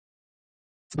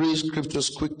Three scriptures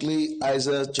quickly.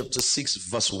 Isaiah chapter 6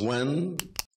 verse 1.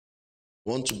 I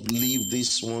want to leave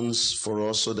these ones for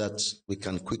us so that we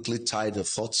can quickly tie the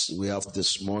thoughts we have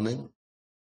this morning.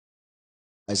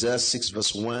 Isaiah 6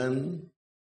 verse 1.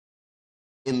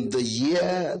 In the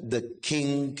year the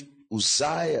king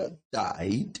Uzziah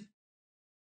died,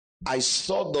 I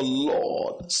saw the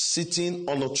Lord sitting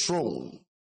on a throne,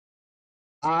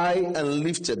 high and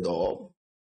lifted up,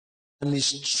 and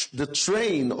the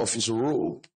train of his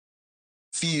robe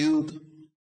filled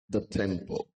the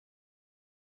temple.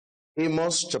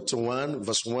 Amos chapter 1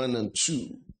 verse 1 and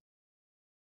 2.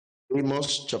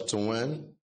 Amos chapter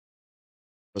 1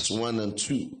 verse 1 and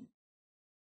 2.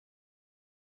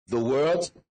 The word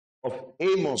of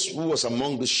Amos, who was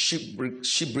among the sheep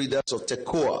breeders of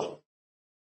Tekoa,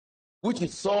 which he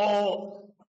saw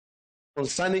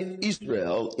concerning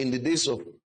Israel in the days of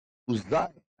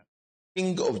Uzziah,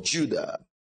 king of Judah,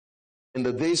 in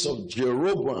the days of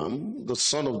Jeroboam, the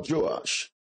son of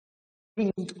Joash,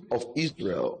 king of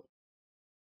Israel,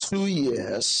 2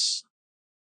 years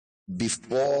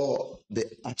before the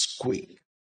earthquake.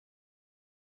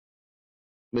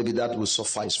 Maybe that will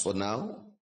suffice for now.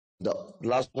 The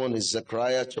last one is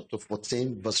Zechariah chapter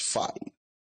 14, verse 5.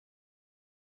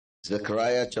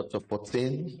 Zechariah chapter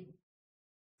 14,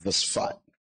 verse 5.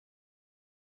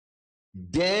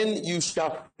 Then you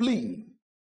shall flee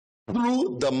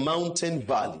through the mountain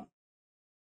valley,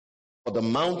 for the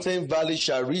mountain valley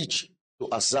shall reach to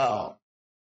Adare.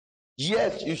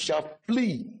 Yes, you shall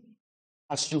flee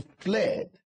as you fled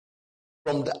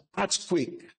from the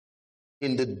earthquake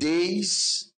in the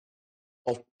days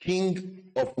of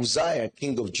King of Uzziah,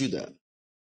 king of Judah.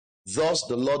 Thus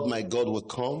the Lord my God will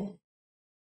come,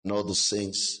 and all the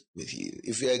saints with you.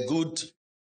 If you're a good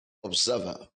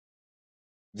observer,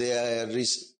 there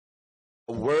is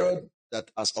a word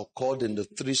that has occurred in the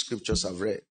three scriptures I've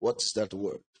read. What is that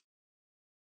word?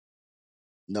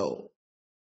 No.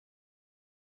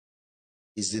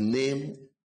 It's the name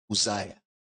Uzziah.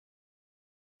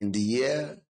 In the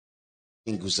year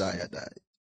King Uzziah died.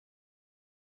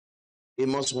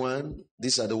 Amos 1,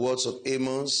 these are the words of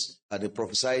Amos, and they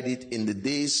prophesied it in the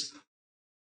days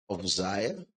of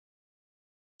Uzziah,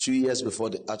 2 years before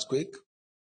the earthquake.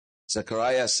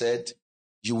 Zechariah said,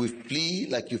 you will flee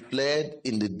like you fled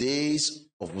in the days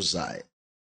of Uzziah.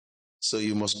 So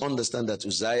you must understand that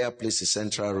Uzziah plays a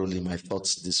central role in my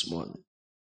thoughts this morning.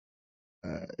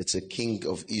 It's a king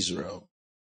of Israel.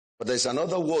 But there's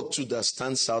another word too that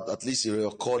stands out, at least it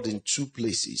occurred in two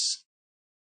places.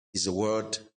 Is the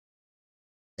word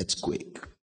earthquake.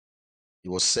 It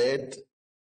was said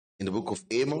in the book of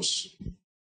Amos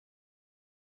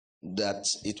that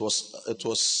it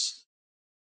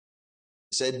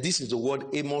said this is the word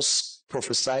Amos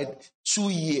prophesied 2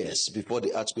 years before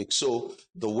the earthquake. So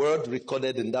the word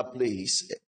recorded in that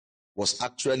place was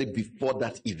actually before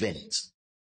that event.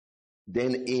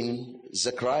 Then in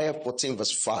Zechariah 14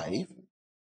 verse 5, he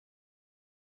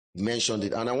mentioned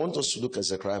it. And I want us to look at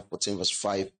Zechariah 14 verse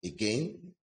 5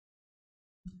 again.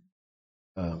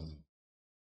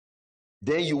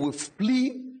 Then you will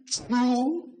flee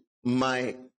through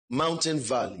my mountain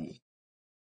valley,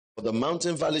 for the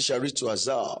mountain valley shall reach to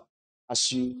Adare,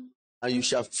 and you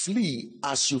shall flee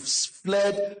as you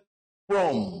fled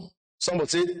from. Somebody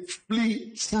say,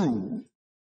 flee through.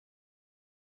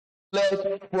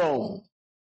 Fled from.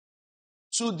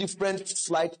 Two different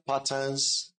flight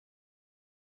patterns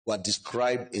were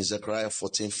described in Zechariah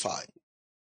 14:5.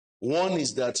 One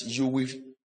is that you will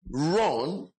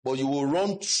run, but you will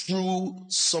run through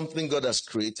something God has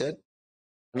created.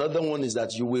 Another one is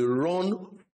that you will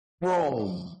run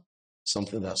from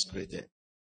something that's created.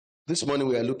 This morning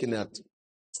we are looking at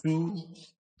two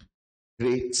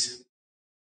great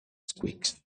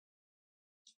earthquakes.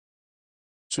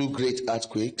 Two great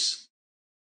earthquakes,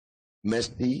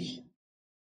 mercy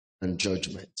and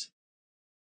judgment.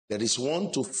 There is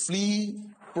one to flee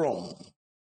from.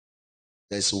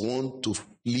 There is one to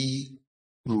flee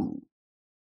through.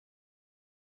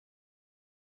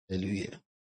 Hallelujah.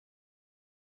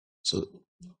 So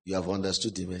you have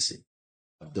understood the message.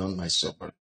 I've done my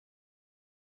supper.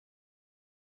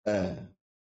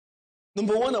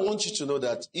 Number one, I want you to know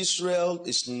that Israel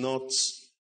is not.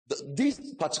 This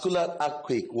particular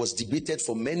earthquake was debated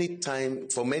for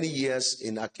many years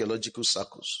in archaeological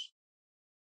circles.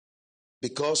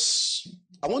 Because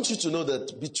I want you to know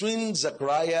that between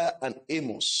Zechariah and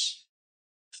Amos,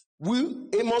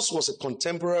 Amos was a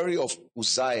contemporary of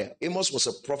Uzziah. Amos was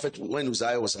a prophet when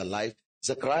Uzziah was alive.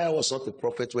 Zechariah was not a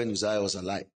prophet when Uzziah was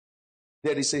alive.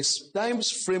 There is a time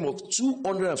frame of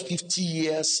 250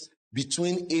 years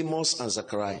between Amos and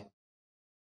Zechariah.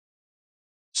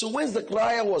 So when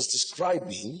Zechariah was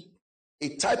describing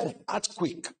a type of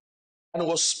earthquake and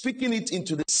was speaking it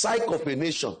into the psyche of a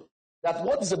nation, that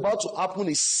what is about to happen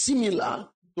is similar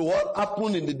to what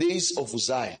happened in the days of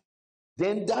Uzziah,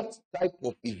 then that type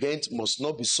of event must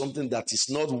not be something that is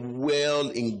not well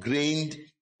ingrained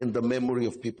in the memory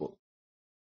of people.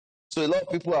 So a lot of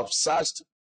people have searched.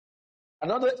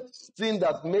 Another thing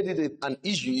that made it an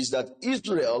issue is that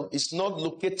Israel is not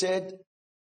located,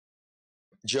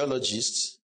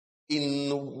 geologists, in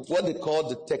what they call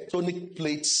the tectonic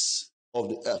plates of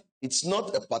the earth. It's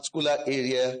not a particular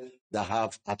area that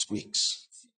have earthquakes.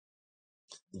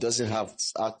 It doesn't have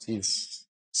active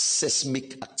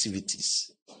seismic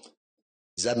activities.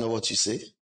 Is that not what you say?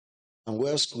 And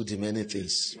well schooled in many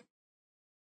things.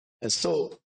 And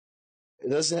so it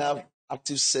doesn't have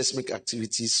active seismic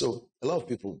activities. So a lot of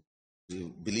people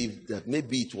believe that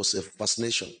maybe it was a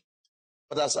fascination.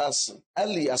 But as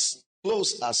early as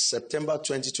close as September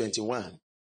 2021,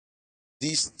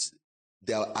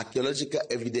 there are archaeological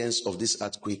evidence of this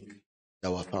earthquake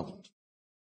that were found.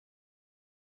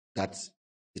 That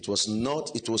it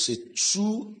was a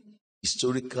true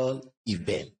historical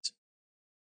event.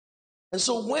 And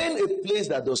so when a place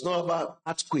that does not have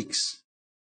earthquakes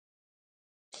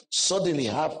suddenly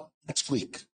have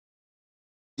earthquake,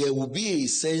 there will be a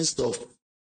sense of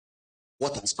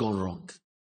what has gone wrong.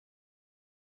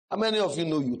 How many of you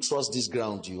know you trust this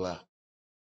ground you are?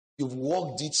 You've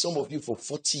walked it, some of you, for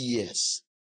 40 years.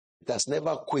 It has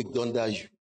never quaked under you.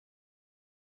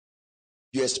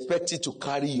 You expect it to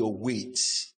carry your weight.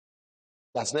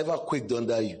 It has never quaked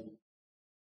under you.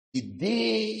 The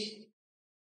day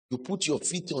you put your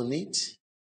feet on it,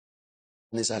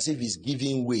 and it's as if it's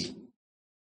giving way,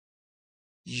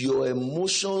 your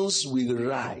emotions will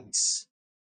rise.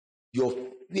 Your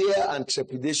fear and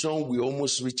trepidation will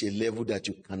almost reach a level that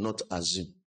you cannot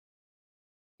assume.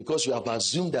 Because you have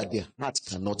assumed that the heart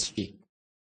cannot fail.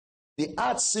 The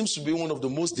heart seems to be one of the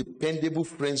most dependable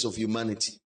friends of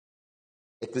humanity.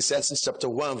 Ecclesiastes chapter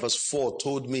 1 verse 4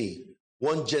 told me,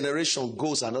 one generation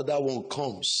goes, another one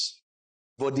comes,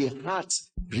 but the heart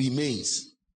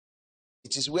remains.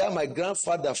 It is where my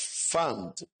grandfather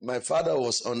farmed. My father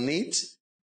was on it,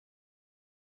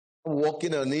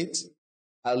 walking on it.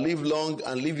 I live long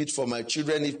and leave it for my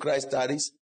children if Christ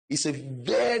tarries. It's a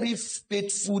very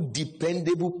faithful,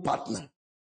 dependable partner.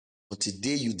 But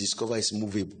today you discover it's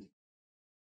movable.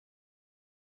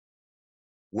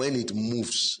 When it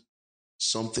moves,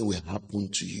 something will happen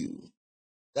to you.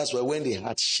 That's why when the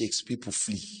heart shakes, people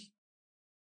flee.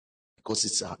 Because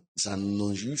it's an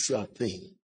unusual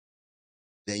thing.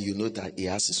 Then you know that he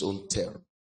has his own terror.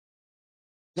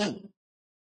 Now,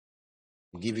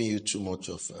 I'm giving you too much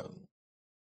of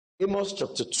Amos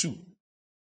chapter 2,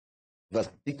 verse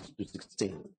 6 to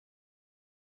 16.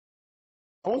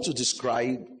 I want to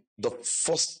describe the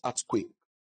first earthquake.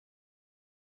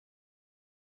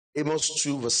 Amos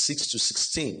 2, verse 6 to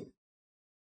 16.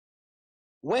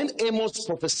 When Amos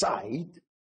prophesied,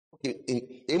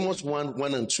 in Amos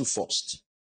 1 and 2 first.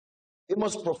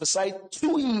 Amos prophesied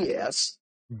 2 years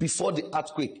before the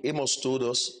earthquake. Amos told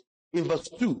us in verse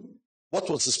 2, what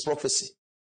was his prophecy?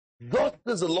 God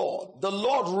is the Lord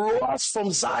roars from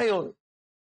Zion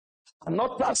and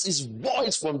utters his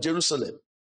voice from Jerusalem.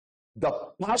 The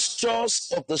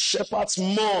pastures of the shepherds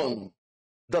mourn,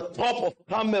 the top of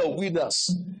Carmel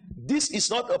withers. This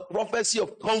is not a prophecy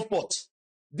of comfort.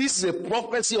 This is a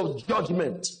prophecy of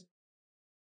judgment.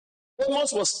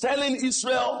 Amos was telling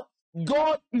Israel,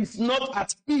 God is not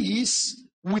at ease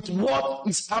with what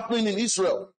is happening in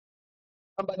Israel.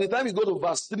 And by the time you go to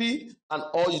verse 3 and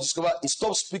all, you discover he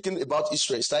stopped speaking about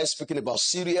Israel. He started speaking about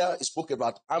Syria. He spoke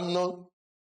about Amnon.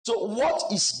 So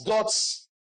what is God's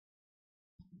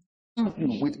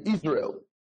issue with Israel?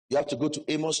 You have to go to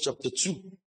Amos chapter 2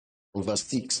 from verse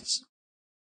 6.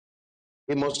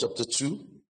 Amos chapter 2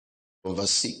 from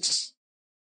verse 6.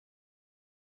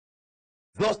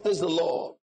 Thus says the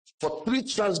Lord, for 3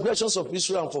 transgressions of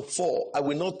Israel and for 4, I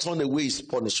will not turn away his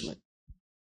punishment.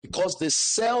 Because they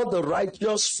sell the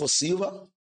righteous for silver,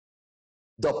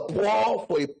 the poor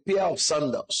for a pair of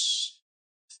sandals.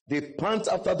 They pant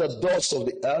after the dust of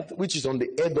the earth, which is on the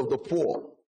head of the poor.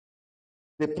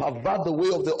 They pervert the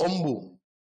way of the humble.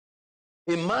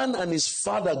 A man and his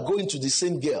father go into the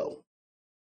same girl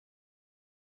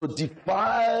to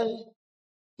defile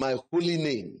my holy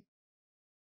name.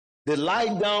 They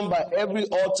lie down by every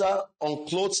altar on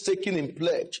clothes taken in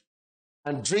pledge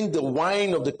and drink the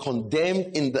wine of the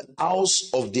condemned in the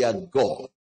house of their God.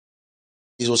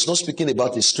 He was not speaking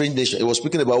about a strange nation. He was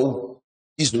speaking about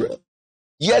Israel.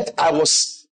 Yet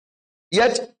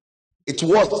it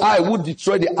was I who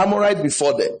destroyed the Amorite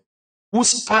before them,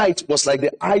 whose height was like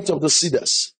the height of the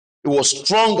cedars. It was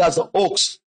strong as the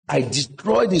oaks. I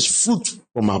destroyed his fruit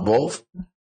from above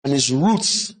and his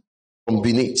roots from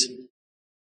beneath.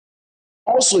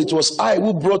 Also, it was I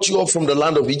who brought you up from the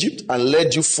land of Egypt and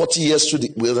led you 40 years through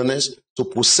the wilderness to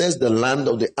possess the land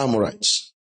of the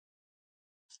Amorites.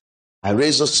 I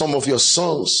raised up some of your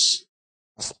sons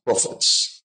as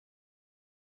prophets,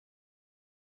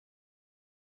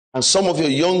 and some of your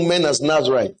young men as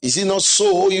Nazarites. Is it not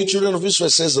so, you children of Israel,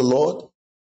 says the Lord?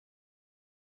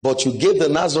 But you gave the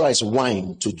Nazarites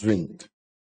wine to drink.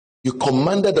 You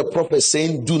commanded the prophets,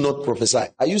 saying, do not prophesy.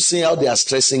 Are you seeing how they are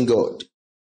stressing God?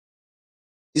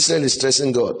 Israel is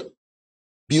stressing God.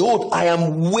 Behold, I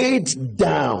am weighed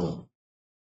down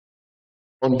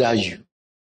under you.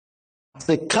 As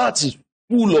a cart is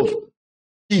full of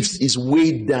thieves, is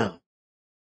weighed down.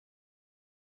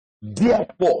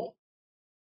 Therefore,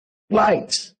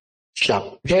 flight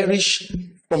shall perish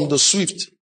from the swift.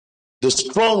 The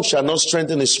strong shall not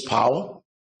strengthen his power,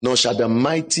 nor shall the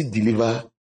mighty deliver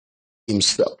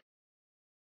himself.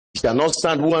 He shall not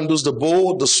stand who handles the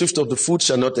bow, the swift of the foot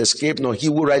shall not escape, nor he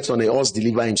who rides on a horse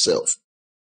deliver himself.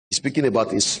 He's speaking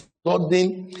about a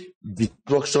sudden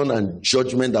destruction and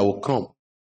judgment that will come.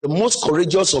 The most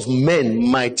courageous of men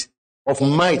might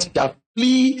shall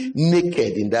flee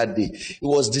naked in that day. He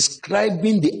was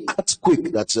describing the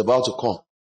earthquake that's about to come.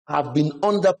 I've been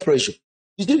under pressure.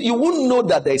 You won't know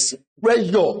that there's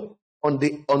pressure on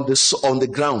the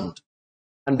ground.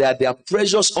 And that there are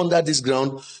pressures under this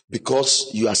ground because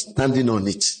you are standing on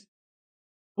it.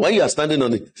 When you are standing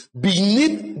on it,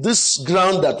 beneath this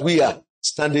ground that we are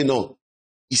standing on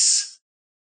is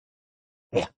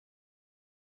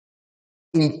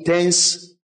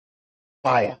intense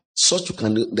fire, such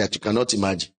that you cannot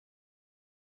imagine.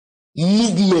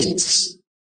 Movements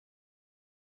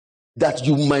that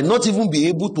you might not even be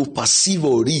able to perceive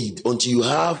or read until you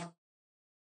have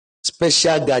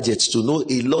special gadgets to know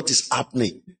a lot is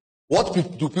happening. What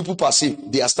do people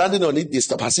perceive? They are standing on it,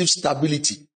 they perceive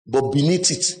stability, but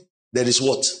beneath it, there is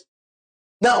what?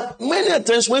 Now, many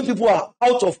times when people are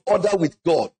out of order with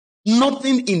God,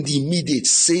 nothing in the immediate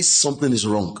says something is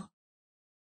wrong.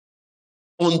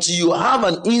 Until you have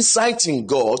an insight in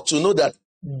God to know that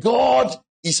God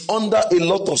is under a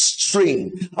lot of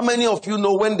strain. How many of you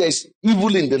know when there's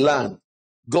evil in the land,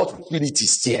 God's spirit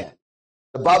is there?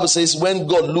 The Bible says when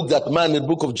God looked at man in the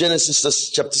book of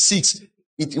Genesis chapter 6,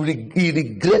 he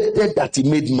regretted that he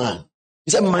made man.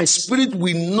 He said, my spirit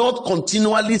will not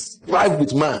continually strive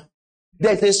with man.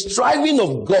 There's a striving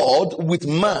of God with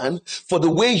man for the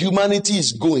way humanity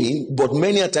is going, but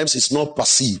many a times it's not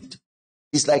perceived.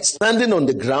 It's like standing on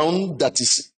the ground that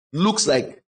looks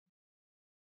like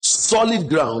solid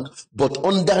ground, but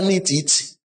underneath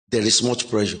it, there is much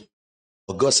pressure.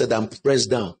 But God said, I'm pressed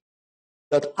down.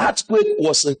 That earthquake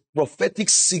was a prophetic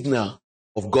signal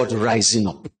of God rising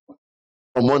up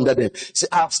from under them. He said,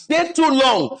 I've stayed too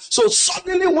long. So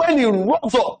suddenly when he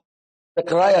rose up,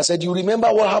 Zechariah said, you remember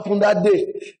what happened that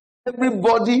day?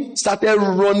 Everybody started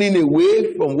running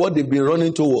away from what they've been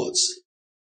running towards.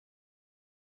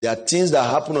 There are things that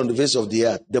happen on the face of the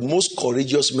earth. The most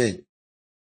courageous men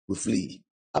will flee.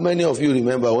 How many of you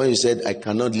remember when you said, I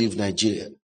cannot leave Nigeria?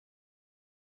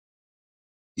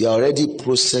 You are already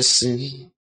processing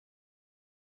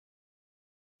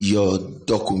your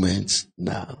documents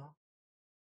now.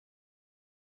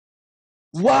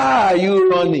 Why are you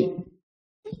running?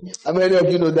 How many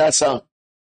of you know that sound?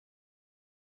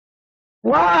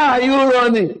 Why are you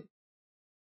running?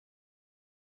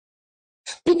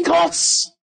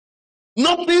 Because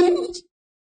nothing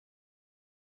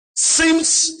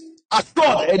seems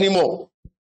assured anymore.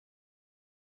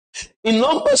 In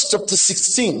Numbers chapter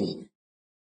 16,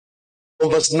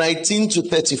 verse 19 to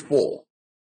 34,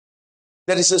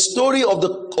 there is a story of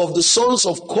the sons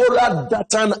of Korah,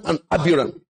 Dathan, and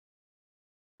Abiram.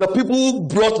 The people who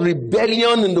brought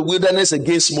rebellion in the wilderness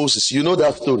against Moses. You know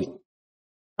that story.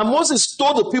 And Moses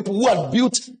told the people who had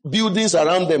built buildings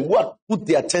around them, who had put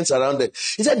their tents around them,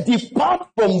 he said, depart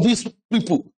from these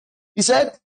people. He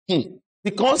said,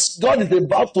 because God is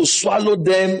about to swallow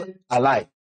them alive.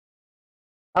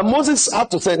 And Moses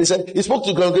had to say, he spoke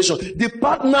to the congregation,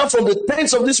 depart now from the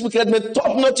tents of this wicked men,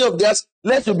 talk nothing of theirs,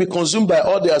 lest you be consumed by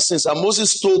all their sins. And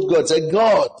Moses told God, said,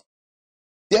 God,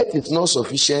 death is not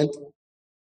sufficient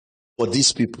for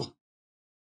these people.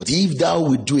 But if thou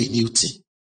will do a new thing,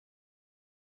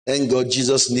 thank God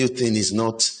Jesus' new thing is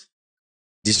not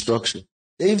destruction.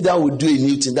 If thou will do a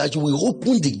new thing, that you will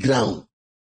open the ground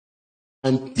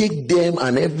and take them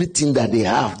and everything that they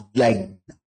have like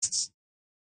that,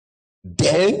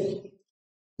 then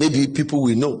maybe people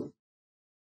will know.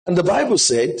 And the Bible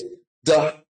said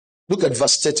the Look at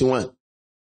verse 31.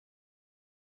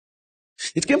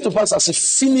 It came to pass as he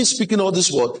finished speaking all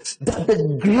this word, that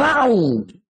the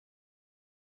ground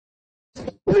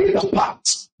split apart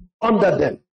under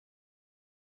them.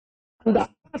 And the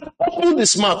earth opened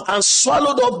his mouth and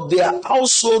swallowed up their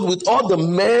household with all the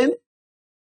men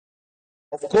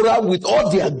of Korah, with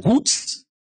all their goods.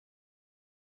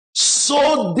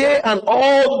 So they and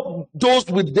all those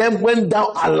with them went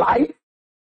down alive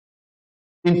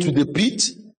into the pit.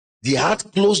 The heart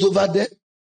closed over them.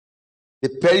 They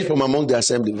perished from among the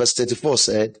assembly. Verse 34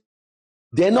 said,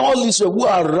 then all Israel who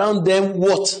are around them,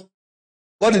 what?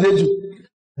 What did they do?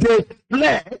 They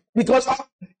fled, because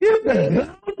if the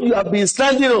ground you have been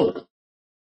standing on,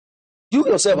 you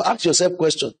yourself ask yourself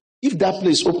question, if that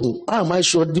place open, how am I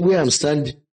sure the way I'm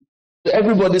standing?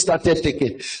 Everybody started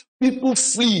taking. People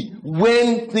flee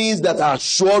when things that are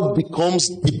sure becomes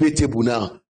debatable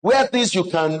now. Where things you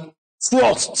can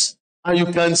trust and you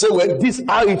can say, well, this is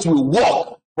how it will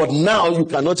work. But now you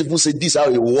cannot even say this is how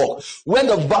it will work. When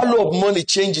the value of money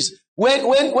changes, when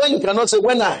you cannot say,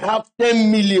 when I have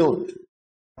 10 million,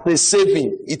 the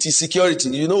saving, it is security.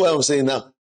 You know what I'm saying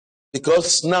now?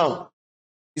 Because now,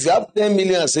 if you have 10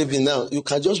 million saving now, you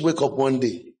can just wake up one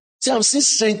day. See, I'm seeing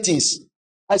strange things.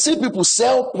 I see people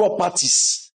sell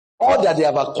properties, all that they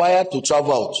have acquired to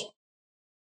travel out.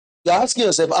 You're asking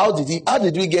yourself, how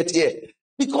did we get here?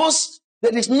 Because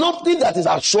there is nothing that is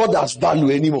assured as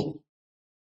value anymore.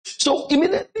 So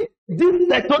immediately, this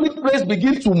tectonic plates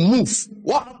begin to move.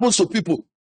 What happens to people?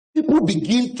 People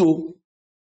begin to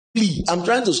flee. I'm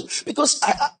trying to, because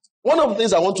one of the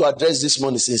things I want to address this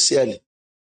morning sincerely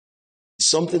is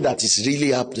something that is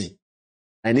really happening.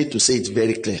 I need to say it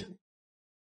very clear.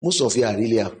 Most of you are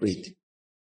really afraid.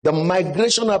 The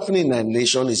migration happening in our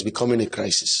nation is becoming a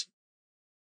crisis.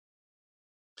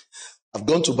 I've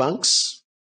gone to banks.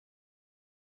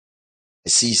 I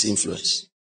see its influence.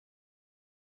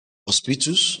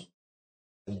 Hospitals.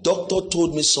 The doctor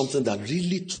told me something that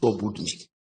really troubled me.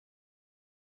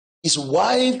 His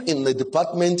wife in the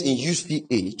department in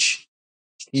UCH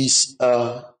is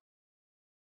a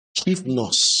chief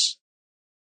nurse.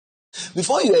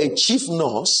 Before you are a chief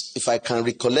nurse, if I can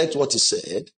recollect what he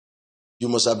said, you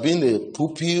must have been a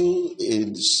pupil, a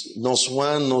nurse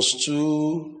 1, nurse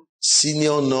 2,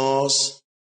 senior nurse,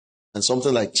 and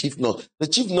something like chief nurse. The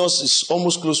chief nurse is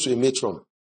almost close to a matron.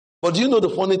 But do you know the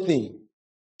funny thing?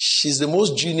 She's the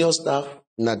most junior staff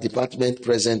in her department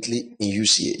presently in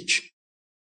UCH.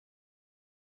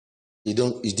 You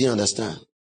didn't understand.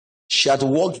 She had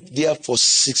worked there for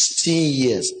 16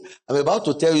 years. I'm about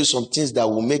to tell you some things that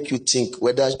will make you think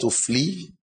whether to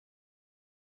flee.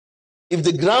 If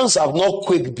the grounds have not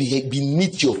quaked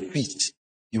beneath your feet,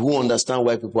 you won't understand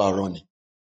why people are running.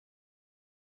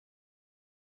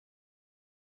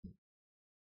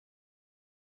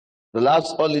 The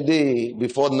last holiday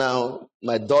before now,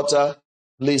 my daughter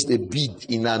placed a bead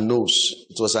in her nose.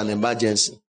 It was an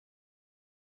emergency.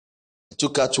 I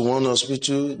took her to one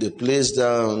hospital. They placed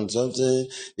down something.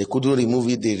 They couldn't remove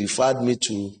it. They referred me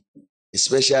to a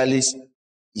specialist.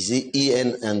 Is it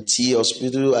ENT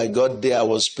hospital? I got there. I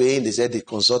was paying. They said the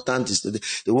consultant is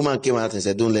the woman came out and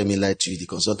said, don't let me lie to you. The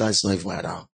consultant is not even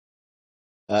around.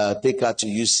 Take her to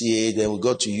UCH. Then we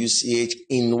got to UCH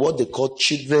in what they call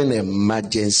children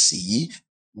emergency.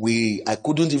 I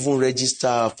couldn't even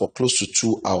register for close to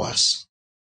 2 hours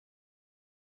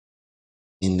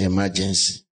in the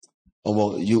emergency.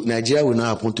 Nigeria will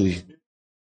not happen to you.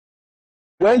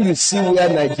 When you see where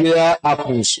Nigeria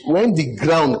happens, when the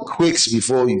ground quakes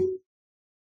before you,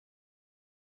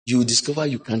 you discover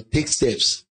you can take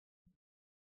steps.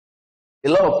 A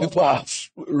lot of people are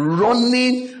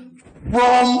running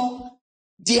from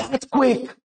the earthquake.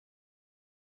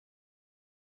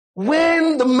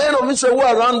 When the men of Israel who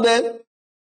are around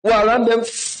them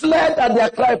fled at their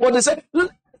cry, but they said,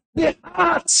 the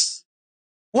hearts,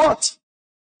 what?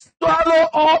 Swallow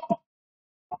up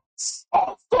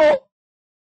also.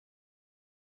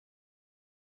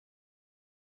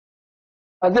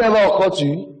 Has it ever occurred to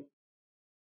you?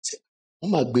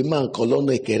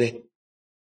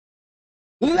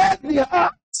 Let the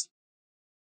heart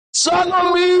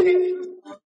swallow me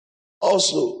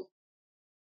also.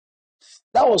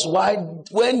 That was why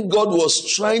when God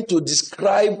was trying to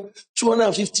describe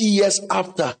 250 years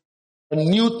after a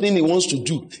new thing he wants to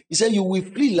do, he said, you will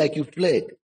flee like you fled.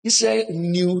 Israel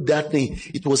knew that thing.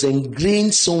 It was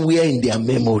ingrained somewhere in their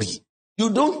memory.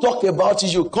 You don't talk about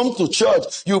it. You come to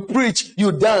church, you preach,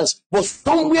 you dance. But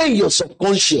somewhere in your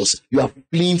subconscious, you are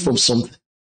fleeing from something.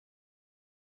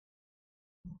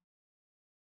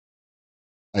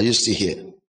 Are you still here?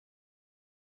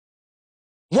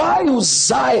 Why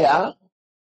Uzziah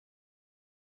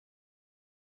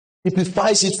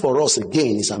typifies it for us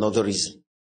again is another reason.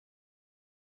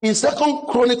 In 2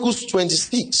 Chronicles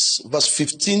 26, verse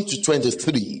 15 to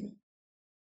 23,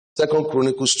 2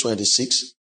 Chronicles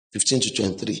 26, 15 to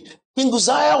 23, King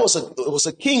Uzziah was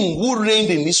a king who reigned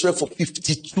in Israel for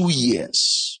 52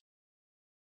 years.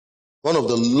 One of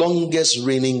the longest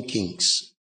reigning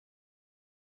kings.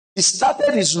 He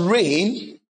started his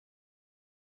reign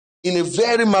in a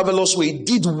very marvelous way. He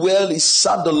did well. He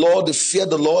served the Lord. He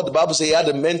feared the Lord. The Bible says he had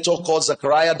a mentor called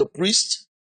Zechariah the priest.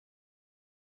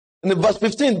 And in verse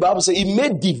 15, the Bible says he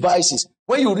made devices.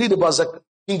 When you read about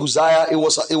King Uzziah, it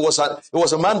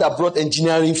was a man that brought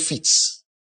engineering feats.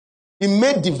 He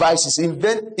made devices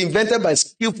invented by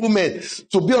skillful men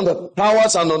to be on the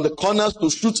towers and on the corners to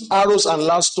shoot arrows and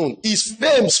last stone. His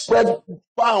fame spread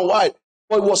far and wide,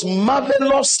 but it was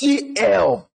marvelously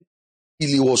held.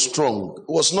 He was strong. It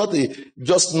was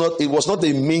not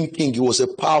a mean king. He was a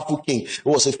powerful king. It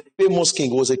was a famous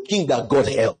king. It was a king that God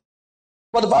held.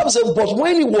 But the Bible says, but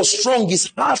when he was strong,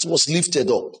 his heart was lifted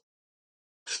up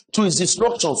to his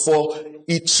destruction, for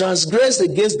he transgressed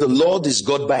against the Lord his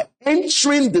God by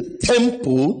entering the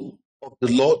temple of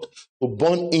the Lord to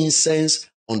burn incense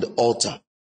on the altar.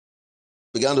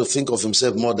 Began to think of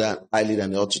himself more highly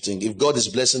than he ought to think. If God is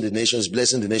blessing the nation, he's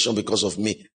blessing the nation because of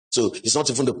me. So it's not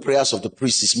even the prayers of the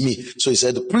priest, it's me. So he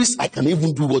said, the priest, I can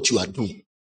even do what you are doing.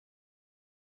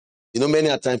 You know, many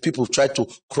a time people try to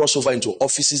cross over into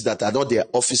offices that are not their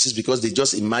offices because they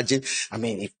just imagine,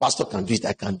 if pastor can do it,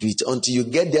 I can do it. Until you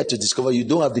get there to discover you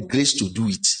don't have the grace to do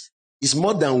it. It's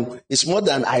more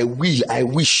than I will, I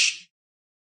wish.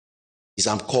 It's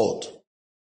I'm called.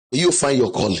 You find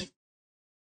your calling.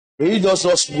 You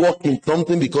just walk in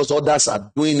something because others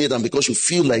are doing it and because you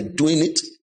feel like doing it.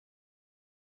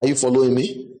 Are you following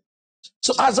me?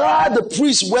 So Azariah the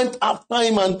priest went after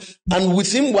him, and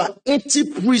with him were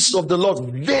 80 priests of the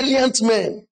Lord, valiant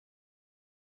men.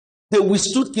 They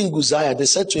withstood King Uzziah. They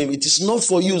said to him, it is not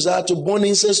for you, Uzziah, to burn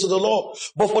incense to the Lord,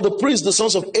 but for the priests, the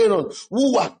sons of Aaron,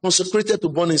 who are consecrated to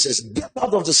burn incense. Get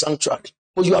out of the sanctuary,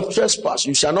 for you have trespassed.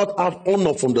 You shall not have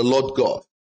honor from the Lord God.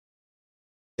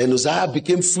 Then Uzziah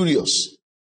became furious.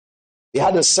 He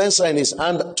had a censer in his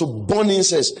hand to burn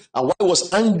incense. And while he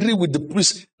was angry with the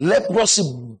priest, leprosy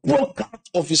broke out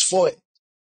of his forehead.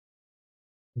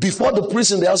 Before the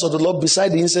priest in the house of the Lord,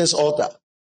 beside the incense altar.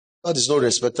 God is no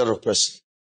respecter of person.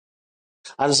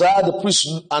 And Uzziah the priest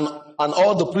and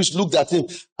all the priests looked at him,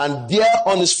 and there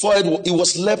on his forehead he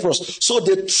was leprous. So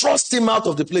they thrust him out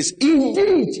of the place.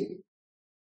 Indeed,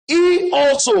 he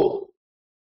also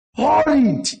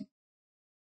hurried.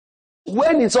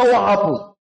 When it all happened,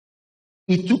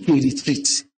 he took a retreat.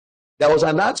 There was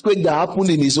an earthquake that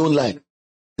happened in his own life.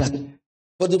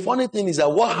 But the funny thing is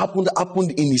that what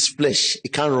happened in his flesh. He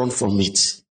can't run from it.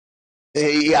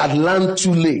 He had learned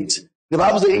too late. The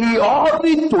Bible says he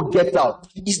hurried to get out.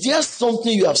 Is there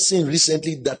something you have seen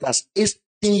recently that has hastened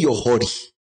your hurry?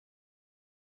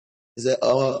 He said,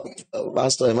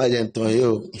 Pastor, imagine to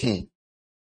you.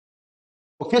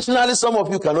 Occasionally, some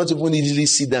of you cannot even easily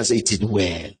sit down and say, it is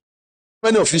well.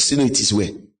 Many of you still know it is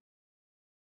well.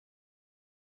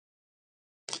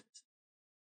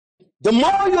 The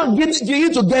more you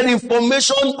need to get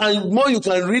information, and the more you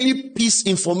can really piece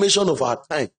information of our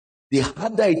time, the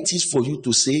harder it is for you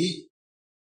to say,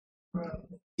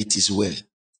 it is well.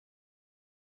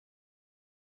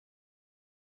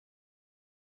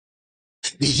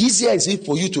 The easier is it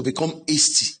for you to become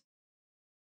hasty.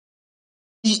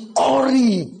 He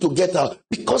hurried to get out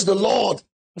because the Lord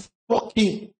struck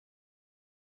him.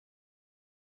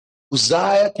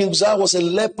 King Uzziah was a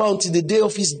leper until the day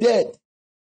of his death.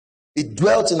 He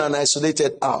dwelt in an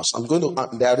isolated house.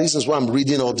 There are reasons why I'm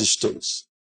reading all these stories.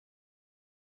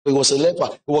 He was a leper.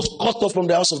 He was cut off from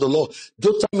the house of the Lord.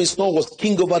 Jotham, his son, was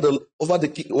king over the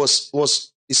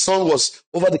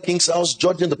king's house,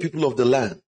 judging the people of the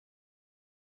land.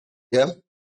 Yeah.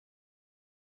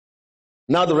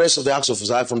 Now the rest of the acts of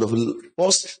Uzziah, from the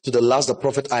first to the last, the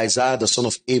prophet Isaiah, the son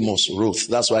of Amos, wrote.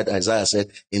 That's why Isaiah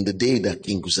said, in the day that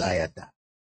King Uzziah died.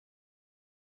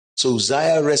 So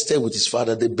Uzziah rested with his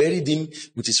father. They buried him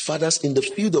with his fathers in the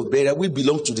field of burial, which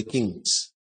belonged to the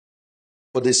kings.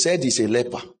 But they said he's a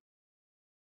leper.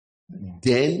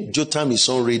 Then Jotham, his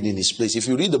son, reigned in his place. If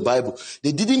you read the Bible,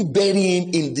 they didn't bury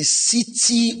him in the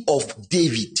city of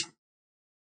David.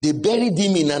 They buried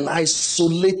him in an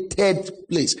isolated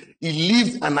place. He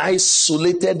lived an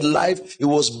isolated life. He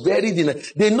was buried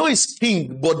they know he's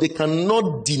king, but they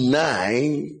cannot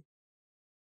deny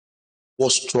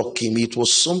what struck him. It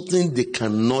was something they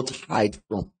cannot hide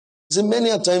from. See, many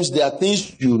times there are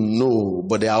things you know,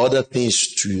 but there are other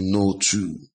things to know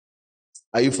too.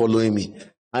 Are you following me?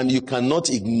 And you cannot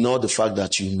ignore the fact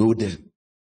that you know them.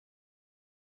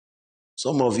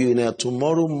 Some of you,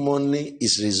 tomorrow morning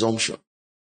is resumption.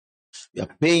 You are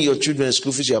paying your children's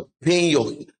school fees. You are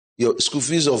paying your school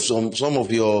fees of some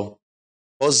of your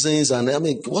cousins. And I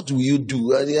mean, what do you do?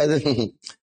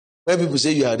 When people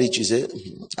say you are rich, you say,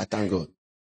 I thank God.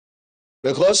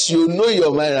 Because you know in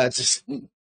your mind that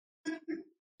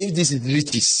if this is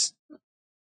riches,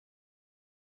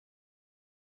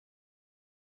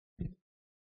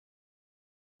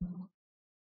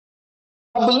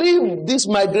 I believe this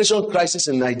migration crisis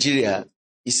in Nigeria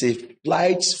is a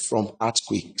flight from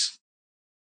earthquakes.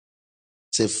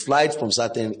 It's a flight from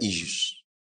certain issues.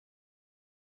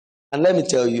 And let me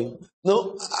tell you,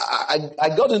 I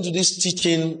got into this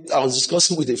teaching. I was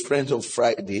discussing with a friend on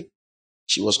Friday.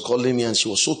 She was calling me and she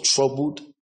was so troubled.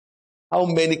 How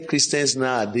many Christians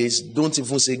nowadays don't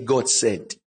even say God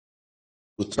said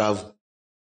to travel?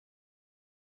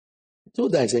 I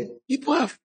told her, I said, people are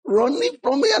running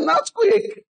from an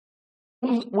earthquake.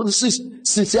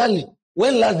 Sincerely,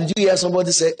 when last did you hear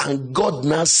somebody say, and God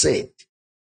now said?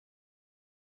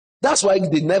 That's why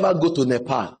they never go to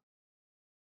Nepal.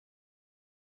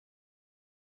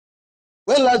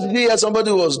 When last did you hear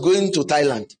somebody was going to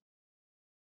Thailand?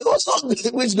 It was not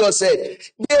which God said.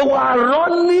 They were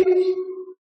running.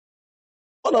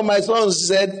 One of my sons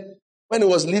said, when he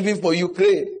was leaving for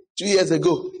Ukraine 2 years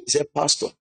ago, he said, Pastor,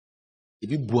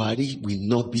 if Buhari will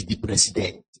not be the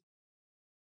president.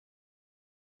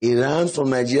 He ran from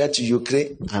Nigeria to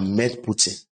Ukraine and met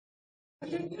Putin.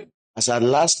 As at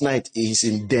last night, he is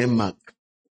in Denmark.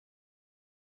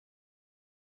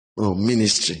 Oh,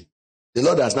 ministry. The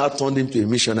Lord has now turned him to a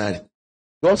missionary.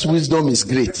 God's wisdom is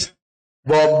great.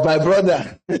 But my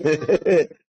brother,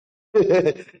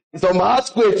 some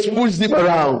earthquakes pushed him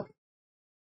around.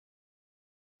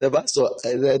 The pastor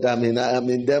said, I'm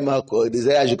in Denmark. They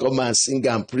said I should come and sing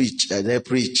and preach. And they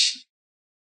preach.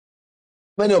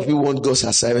 Many of you want God's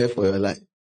assignment for your life.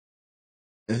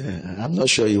 I'm not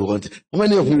sure you want it. How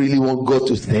many of you really want God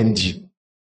to send you?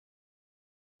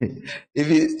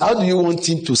 How do you want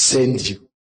him to send you?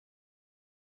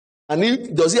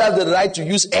 And does he have the right to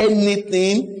use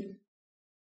anything,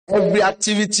 every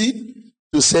activity,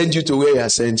 to send you to where he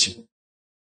has sent you?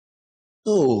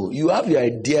 No, you have your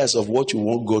ideas of what you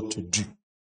want God to do.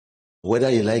 Whether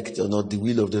you like it or not, the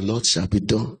will of the Lord shall be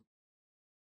done.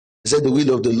 He said the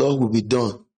will of the Lord will be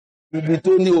done. If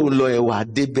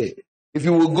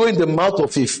you will go in the mouth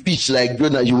of a fish like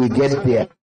Jonah, you will get there.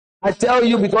 I tell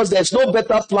you, because there's no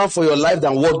better plan for your life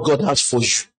than what God has for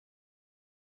you.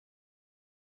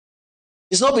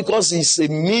 It's not because he's a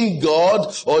mean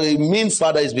God or a mean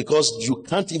father. It's because you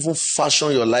can't even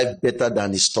fashion your life better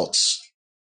than his thoughts.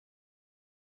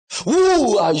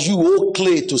 Who are you, O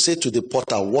clay, to say to the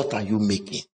potter, what are you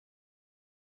making?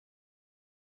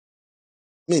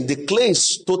 I mean, the clay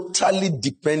is totally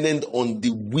dependent on the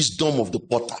wisdom of the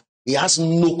potter. He has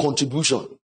no contribution.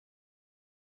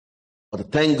 But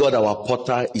thank God our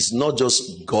potter is not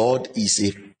just God, he's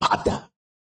a father.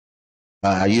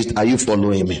 Are you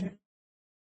following me?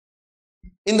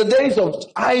 In the days of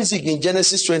Isaac in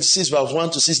Genesis 26 verse 1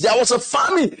 to 6, there was a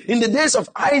famine in the days of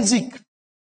Isaac,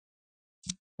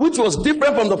 which was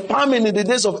different from the famine in the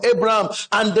days of Abraham.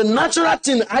 And the natural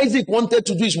thing Isaac wanted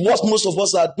to do is what most of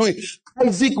us are doing.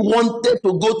 Isaac wanted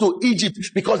to go to Egypt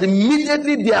because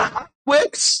immediately there are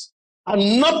earthquakes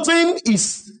and nothing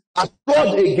is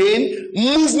assured again.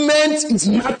 Movement is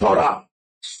natural.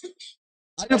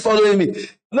 Are you following me?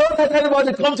 Don't let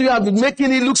anybody come to you and be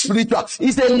making it look spiritual.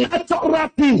 It's a natural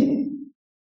thing.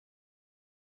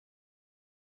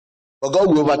 But God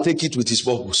will overtake it with his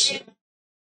purpose.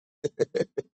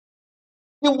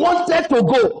 He wanted to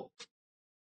go.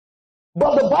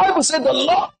 But the Bible said the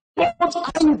Lord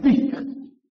told Isaac,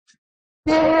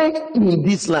 stay in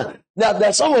this land. Now, there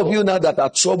are some of you now that are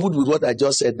troubled with what I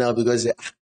just said now because some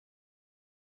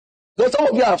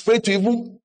of you are afraid to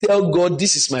even tell God,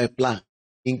 this is my plan.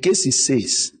 In case he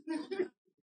says,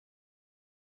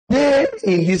 stay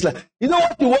in this land. You know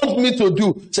what you want me to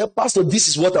do? Say, Pastor, this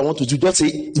is what I want to do. Don't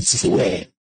say, this is where.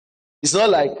 It's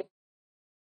not like,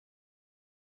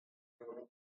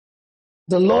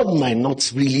 the Lord might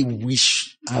not really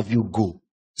have you go.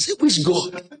 Say, which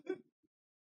God?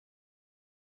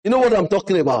 You know what I'm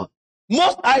talking about?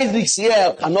 Most Isaacs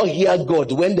here cannot hear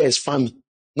God when there is famine,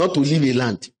 not to leave a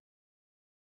land.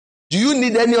 Do you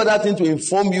need any other thing to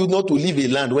inform you not to leave a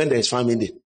land when there is famine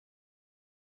there?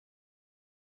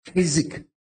 Isaac.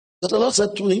 But the Lord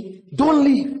said to him, don't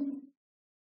leave.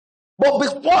 But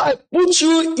before I put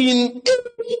you in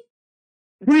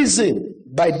prison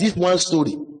by this one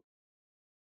story.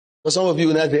 For some of you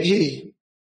will not say, hey,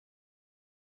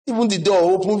 Even the door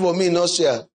opened for me in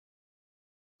Austria.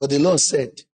 But the Lord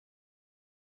said,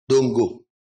 don't go.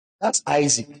 That's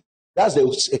Isaac.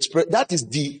 That is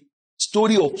the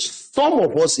story of some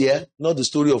of us here, not the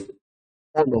story of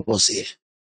all of us here.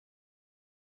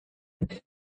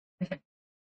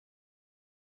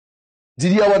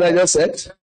 Did you hear what I just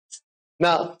said?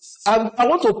 Now, I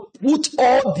want to put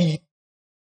all the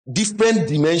different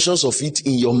dimensions of it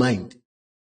in your mind.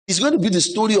 It's going to be the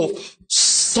story of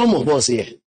some of us here.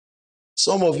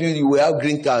 Some of you will have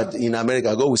green card in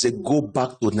America. God will say, go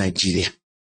back to Nigeria.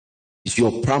 It's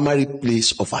your primary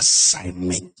place of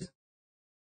assignment.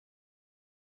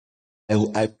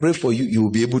 I pray for you, you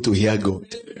will be able to hear God.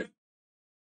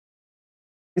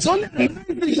 It's only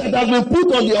anything that has been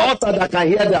put on the altar that can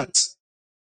hear that.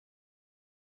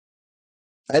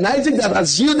 And I think that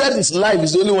has yielded his life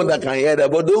is the only one that can hear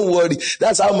that. But don't worry.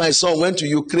 That's how my son went to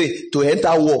Ukraine to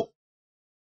enter war.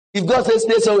 If God says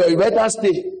stay somewhere, you better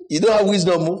stay. You don't have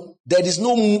wisdom. There is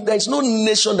no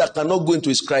nation that cannot go into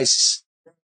his crisis.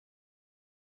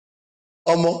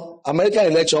 American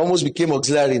election almost became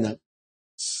auxiliary now.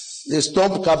 They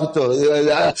stormed capital.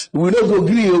 We don't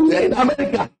agree in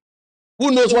America.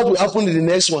 Who knows what will happen in the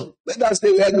next one? Better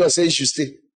stay where God says you should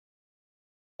stay.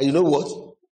 And you know what?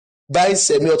 Buying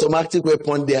semi-automatic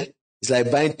weapon there is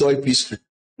like buying toy pistol.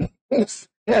 May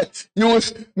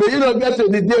you not get to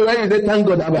the day where you say, thank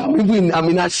God, I'm even in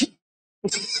Aminashi.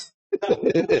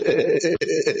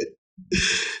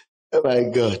 Oh my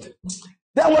God.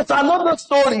 There was another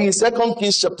story in 2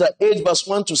 Kings chapter 8, verse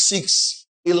 1 to 6.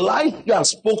 Elijah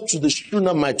spoke to the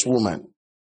Shunammite woman.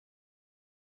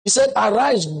 He said,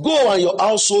 arise, go and your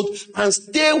household and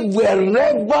stay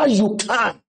wherever you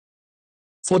can.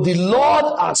 For the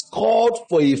Lord has called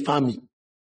for a famine.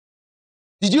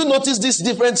 Did you notice this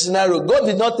different scenario? God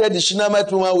did not tell the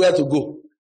Shunammite woman where to go.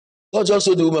 God just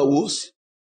told the woman, was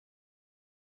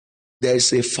there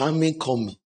is a famine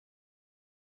coming.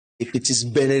 If it is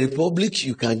Benin Republic,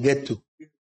 you can get to.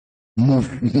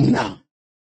 Move now.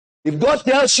 If God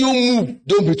tells you move,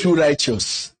 don't be too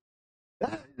righteous.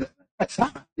 Get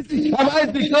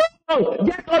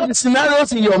all the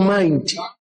scenarios in your mind.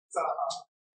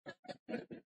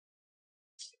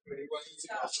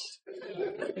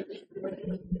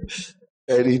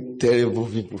 Very terrible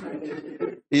people.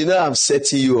 You know I'm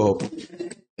setting you up.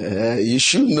 You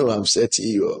should know I'm setting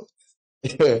you up.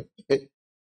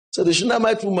 So the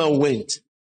Shunammite woman went.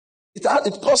 It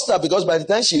cost her because by the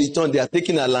time she returned, they are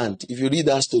taking her land. If you read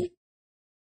that story.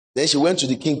 Then she went to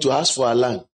the king to ask for her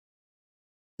land.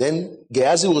 Then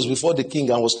Gehazi was before the king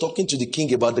and was talking to the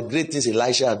king about the great things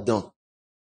Elisha had done.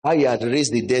 How he had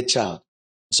raised the dead child.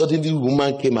 Suddenly the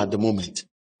woman came at the moment.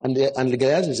 And the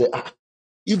Gehazi said,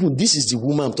 even this is the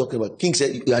woman I'm talking about. King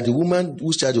said, you are the woman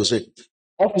whose child was raised.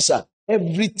 Officer,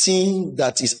 everything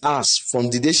that is ours from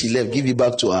the day she left, give it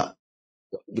back to her.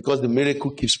 Because the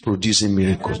miracle keeps producing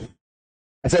miracles.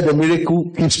 I said the miracle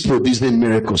keeps producing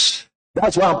miracles.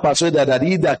 That's why I'm persuaded that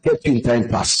he that kept you in time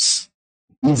past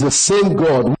is the same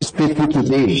God who is faithful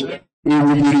today. He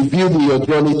will be revealed in your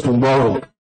journey tomorrow.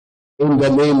 In the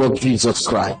name of Jesus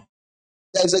Christ.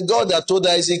 There's a God that told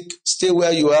Isaac, stay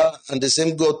where you are. And the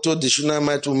same God told the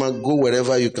Shunammite woman, go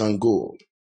wherever you can go.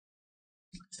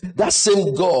 That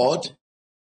same God,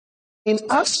 in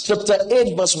Acts chapter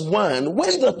 8 verse 1,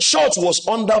 when the church was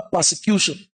under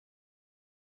persecution,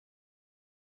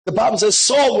 the Bible says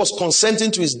Saul was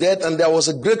consenting to his death and there was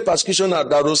a great persecution that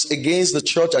was against the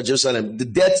church at Jerusalem. The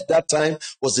death that time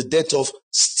was the death of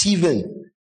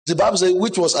Stephen. The Bible says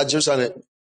which was at Jerusalem.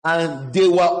 And they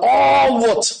were all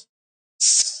what?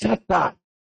 Scattered.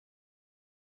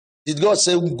 Did God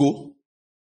say go?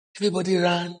 Everybody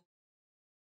ran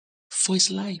for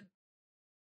his life.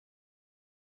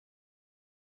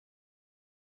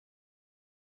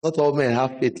 Not all men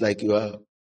have faith like you are.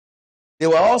 They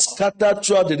were all scattered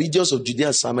throughout the regions of Judea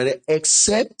and Samaria,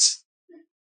 except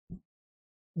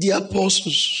the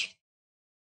apostles.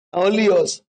 Only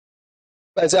us.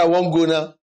 If I say I won't go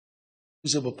now, you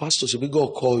say, but pastor, should we go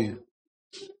call you?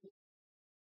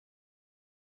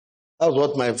 That's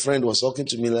what my friend was talking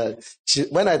to me. Like,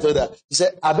 when I told her, she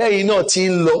said, I bet you know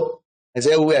in law. I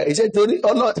said, where? He said, Tony,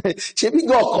 or not? Should we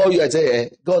go call you? I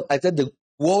said, God, I said, the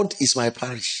world is my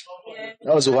parish.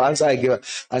 That was the answer I gave her.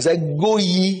 I said, go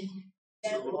ye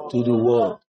to the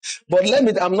world. But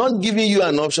I'm not giving you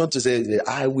an option to say,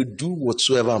 I will do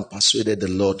whatsoever I'm persuaded the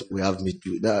Lord will have me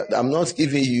do. Now, I'm not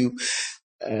giving you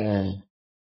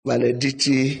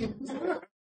validity.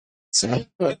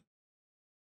 Fear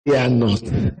not.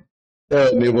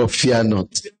 Never fear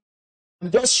not.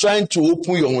 I'm just trying to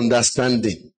open your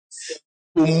understanding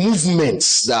to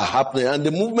movements that are happening. And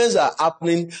the movements that are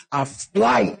happening are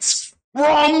flights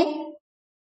from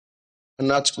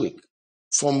an earthquake,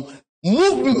 from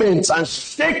movements and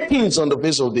shakings on the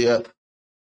face of the earth.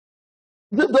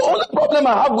 The only problem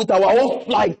I have with our own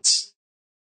flight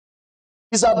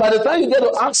is that by the time you get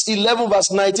to Acts 11,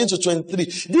 verse 19 to 23,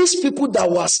 these people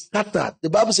that were scattered, the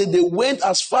Bible said they went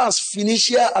as far as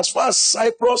Phoenicia, as far as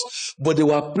Cyprus, but they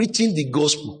were preaching the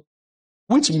gospel.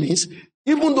 Which means,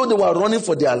 even though they were running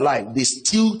for their life, they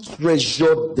still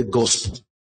treasured the gospel.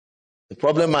 The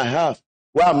problem I have,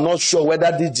 where I'm not sure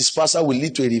whether this dispersal will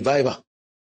lead to a revival,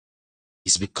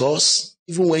 is because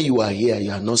even when you are here,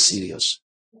 you are not serious.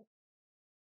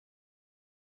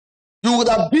 You would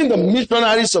have been the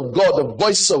missionaries of God, the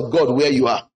voices of God where you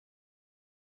are.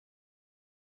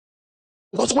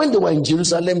 Because when they were in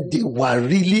Jerusalem, they were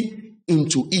really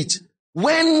into it.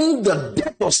 When the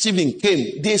death of Stephen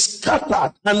came, they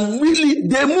scattered and really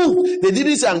they moved. They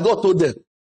didn't say, and God told them,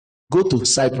 go to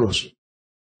Cyprus.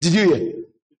 Did you hear?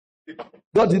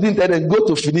 God didn't tell them, go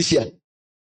to Phoenicia.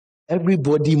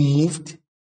 Everybody moved.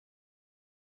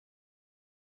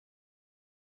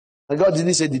 And God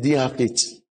didn't say they didn't have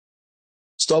faith.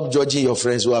 Stop judging your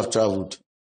friends who have traveled.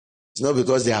 It's not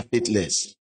because they are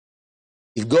faithless.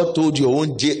 If God told your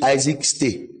own Isaac,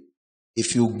 stay.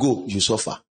 If you go, you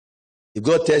suffer. If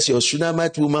God tells your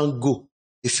Shunammite woman, go.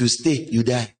 If you stay, you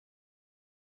die.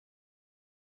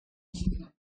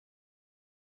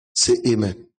 Say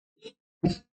amen.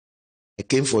 I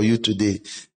came for you today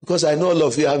because I know all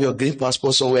of you have your green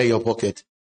passport somewhere in your pocket.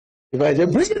 If I say,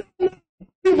 bring it,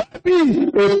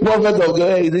 a prophet of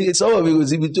God, some of you will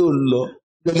see me too low.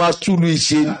 The must truly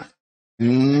say,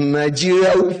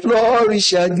 Nigeria will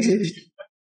flourish again.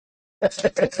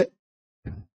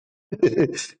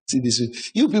 See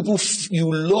this. You people,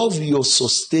 you love your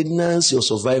sustenance, your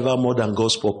survival more than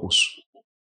God's purpose.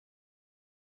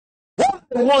 What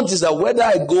I want is that whether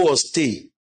I go or stay,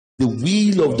 the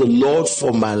will of the Lord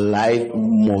for my life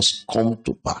must come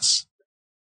to pass.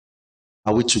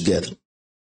 Are we together?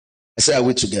 I say, are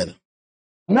we together?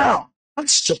 Now,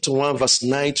 Acts chapter 1, verse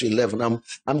 9 to 11.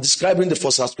 I'm describing the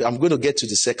first earthquake. I'm going to get to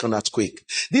the second earthquake.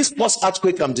 This first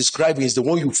earthquake I'm describing is the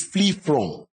one you flee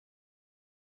from.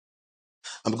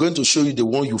 I'm going to show you the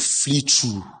one you flee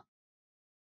through.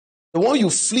 The one you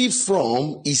flee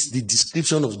from is the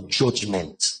description of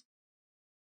judgment.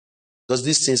 Because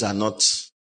these things are not,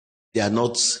 they are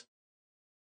not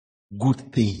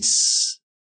good things.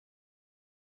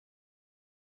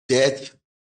 Death,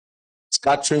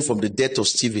 scattering from the death of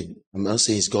Stephen. I'm not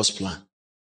saying it's God's plan. Are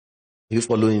you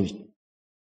following me?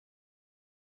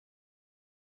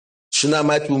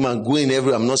 Shunammite woman going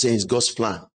everywhere. I'm not saying it's God's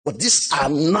plan. But these are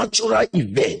natural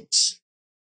events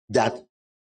that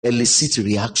elicit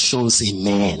reactions in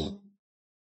men.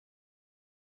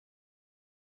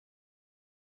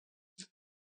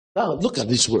 Now look at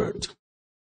this word.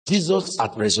 Jesus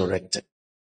had resurrected.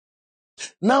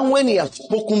 Now when he has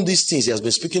spoken these things, he has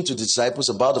been speaking to the disciples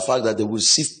about the fact that they will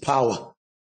receive power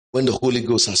when the Holy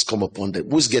Ghost has come upon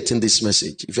them. Who's getting this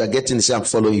message? If you are getting this, I'm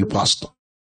following you, Pastor.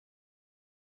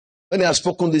 When he has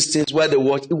spoken these things while they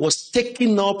watched, he was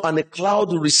taken up and a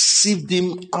cloud received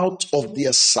him out of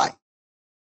their sight.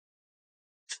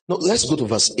 Now let's go to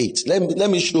verse 8. Let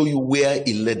me show you where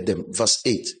he led them. Verse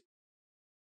 8.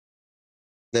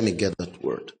 Let me get that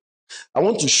word. I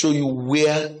want to show you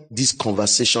where this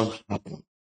conversation happened.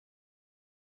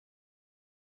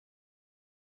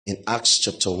 In Acts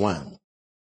chapter 1.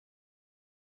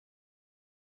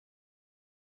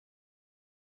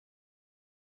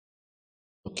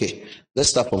 Okay, let's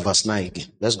start from verse 9 again.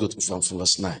 Let's go from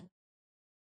verse 9.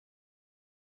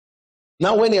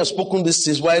 Now when he had spoken these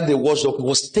things while they watched up, he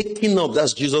was taken up,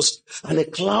 that's Jesus, and a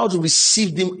cloud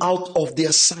received him out of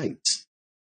their sight.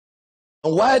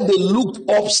 And while they looked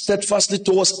up steadfastly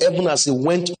towards heaven as he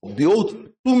went up, behold,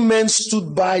 two men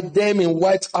stood by them in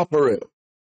white apparel,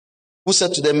 who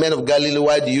said to the men of Galilee,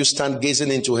 why do you stand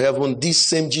gazing into heaven? This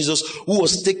same Jesus who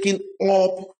was taken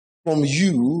up from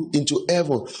you into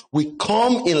heaven will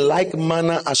come in like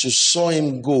manner as you saw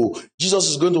him go. Jesus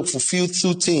is going to fulfill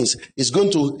two things. He's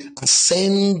going to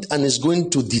ascend and is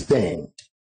going to descend.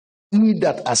 He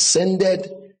that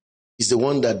ascended is the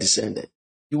one that descended.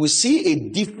 You will see a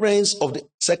difference of the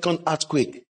second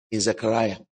earthquake in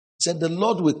Zechariah. He said the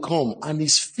Lord will come and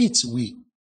his feet will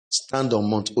stand on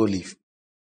Mount Olive.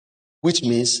 Which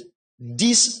means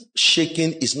this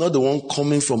shaking is not the one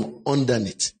coming from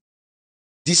underneath.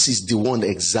 This is the one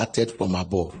exerted from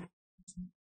above.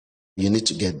 You need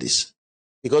to get this.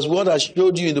 Because what I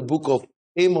showed you in the book of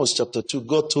Amos chapter 2,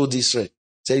 God told Israel,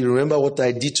 say, you remember what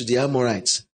I did to the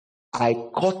Amorites? I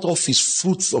cut off his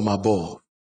fruit from above.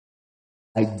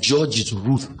 I judge his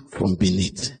root from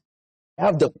beneath. I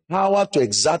have the power to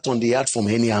exert on the earth from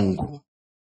any angle.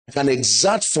 I can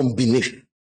exert from beneath.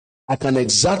 I can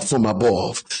exert from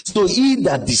above. So he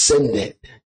that descended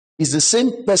is the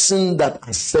same person that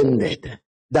ascended,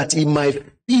 that he might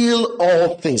feel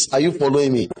all things. Are you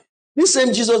following me? This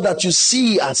same Jesus that you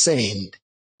see ascend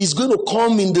is going to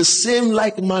come in the same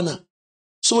like manner.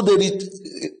 So they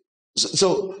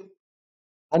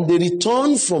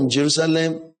return from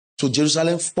Jerusalem to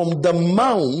Jerusalem from the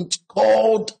mount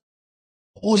called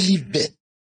Olivet.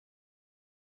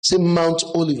 Say Mount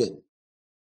Olivet.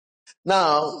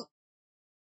 Now,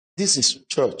 this is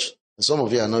church. Some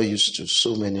of you are not used to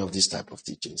so many of these type of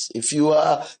teachings. If you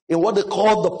are in what they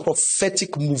call the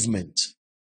prophetic movement,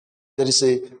 there is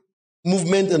a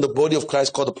movement in the body of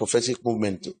Christ called the prophetic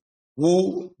movement,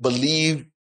 who believe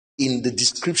in the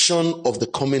description of the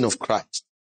coming of Christ.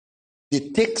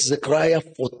 They take Zechariah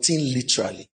 14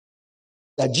 literally.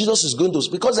 That Jesus is going to,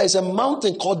 because there is a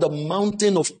mountain called the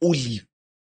Mountain of Olives.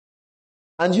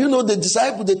 And you know, they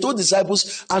told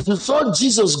disciples, as you saw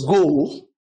Jesus go,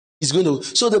 he's going to,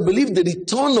 so they believe the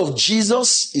return of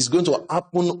Jesus is going to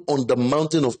happen on the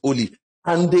Mountain of Olives.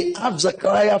 And they have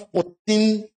Zechariah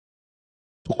 14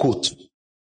 to quote.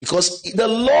 Because the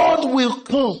Lord will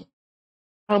come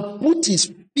and put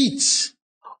his feet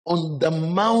on the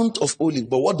Mount of Olives.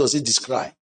 But what does it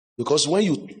describe? Because when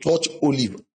you touch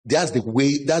olive, that's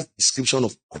the description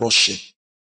of crushing.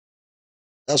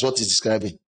 That's what it's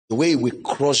describing. The way we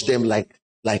crush them like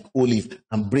olive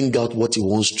and bring out what he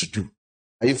wants to do.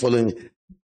 Are you following me?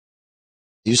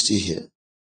 You still here?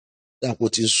 That's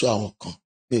what is so.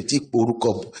 They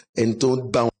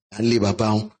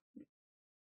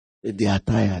are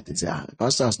tired. They say,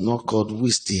 Pastor has not called, who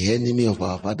is the enemy of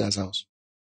our father's house?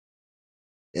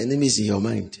 The enemy is in your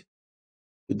mind.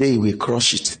 Today we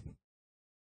crush it.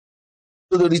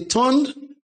 So they returned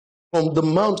from the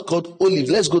mount called Olive.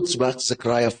 Let's go to back to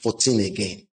Zechariah 14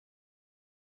 again.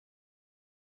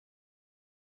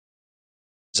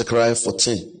 Zechariah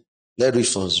 14. Let's read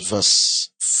from verse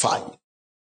 5.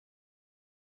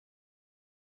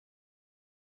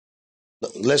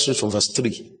 Let's read from verse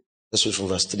 3.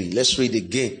 Let's read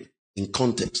again in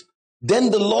context.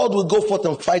 Then the Lord will go forth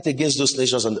and fight against those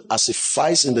nations as he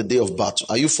fights in the day of battle.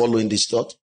 Are you following this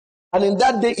thought? And in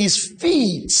that day his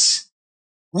feet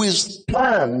will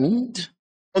stand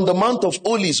on the Mount of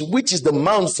Olives, which is the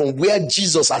mount from where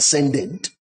Jesus ascended.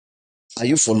 Are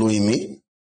you following me?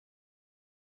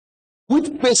 Which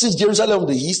faces Jerusalem on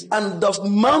the east, and the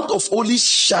Mount of Olives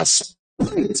shall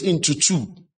split into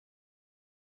two,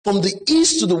 from the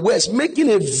east to the west, making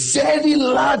a very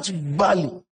large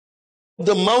valley.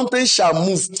 The mountains shall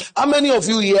move. How many of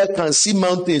you here can see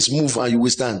mountains move and you will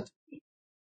stand?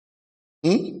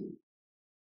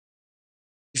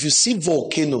 If you see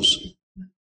volcanoes,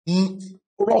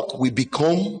 rock will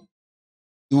become,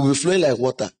 it will be flowing like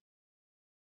water.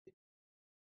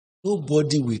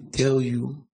 Nobody will tell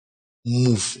you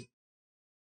move.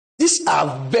 These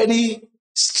are very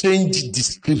strange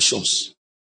descriptions.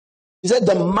 He said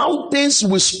the mountains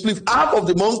will split. Half of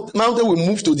the mountain will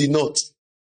move to the north.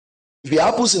 If it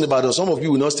happens in Ibadan, some of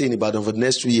you will not stay in Ibadan for the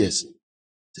next 2 years.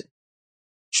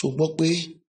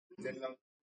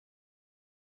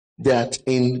 That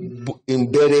in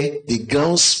Bere, the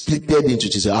ground splitted into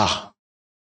two.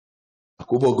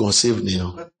 Akobo gonna save me.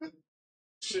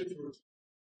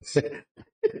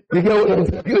 You get what I'm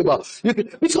talking about?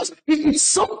 Because it's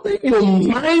something your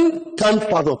mind can't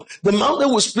fathom. The mountain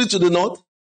will split to the north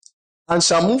and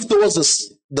shall move towards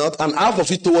the north and half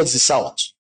of it towards the south.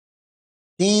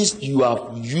 Things you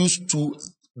are used to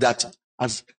that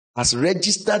has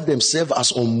registered themselves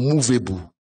as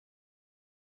unmovable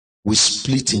will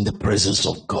split in the presence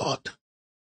of God.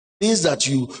 Things that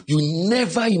you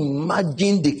never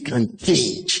imagined they can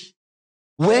change.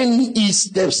 When he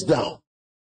steps down,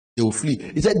 they will flee.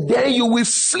 He said, then you will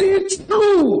flee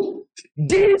through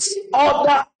this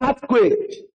other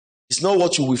earthquake. It's not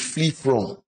what you will flee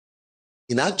from.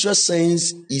 In actual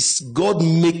sense, it's God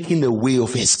making a way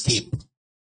of escape.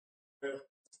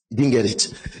 You didn't get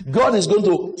it. God is going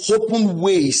to open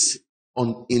ways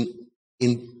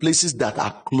in places that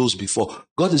are closed before.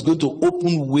 God is going to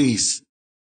open ways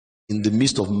in the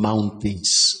midst of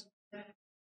mountains.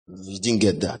 You didn't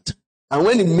get that. And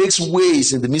when he makes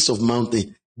ways in the midst of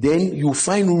mountains, then you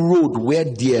find road where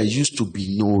there used to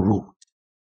be no road.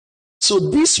 So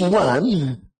this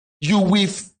one, you will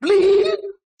flee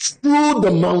through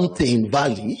the mountain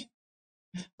valley.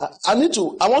 I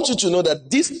want you to know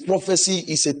that this prophecy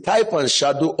is a type and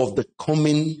shadow of the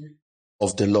coming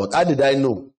of the Lord. How did I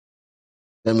know?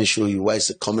 Let me show you why it's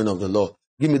the coming of the Lord.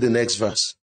 Give me the next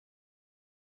verse.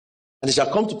 And it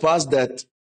shall come to pass that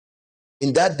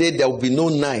In that day there will be no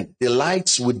night. The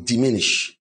lights will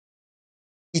diminish.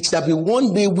 It shall be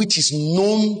one day which is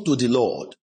known to the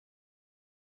Lord.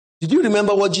 Did you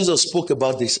remember what Jesus spoke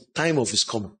about this time of his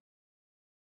coming?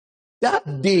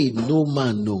 That day no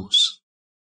man knows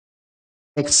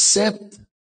except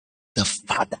the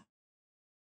Father.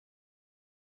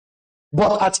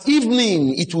 But at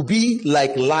evening it will be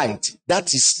like light.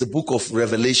 That is the book of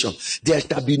Revelation. There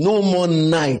shall be no more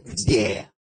night there.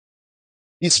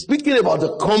 He's speaking about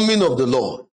the coming of the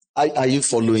Lord. Are you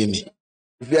following me?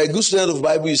 If you are a good student of the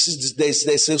Bible, you see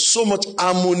there's so much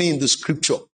harmony in the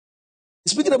scripture.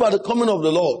 He's speaking about the coming of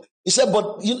the Lord. He said,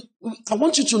 but I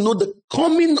want you to know the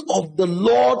coming of the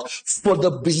Lord for the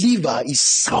believer is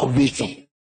salvation.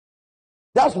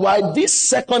 That's why this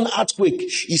second earthquake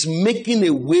is making a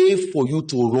way for you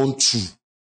to run through.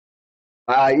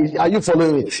 Are you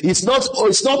following me? It's not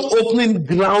opening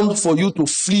ground for you to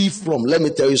flee from. Let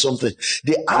me tell you something.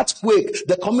 The earthquake,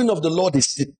 the coming of the Lord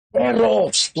is the terror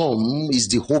of storm, is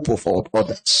the hope of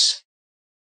others.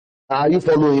 Are you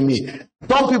following me?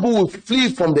 Some people will flee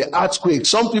from the earthquake.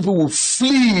 Some people will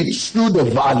flee through the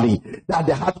valley that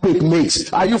the earthquake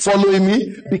makes. Are you following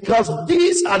me? Because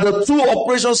these are the two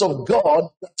operations of God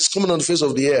that is coming on the face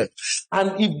of the earth.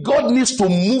 And if God needs to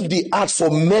move the earth for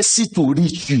mercy to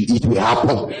reach you, it will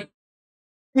happen.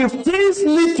 If things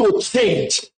need to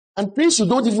change, and things you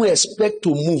don't even expect to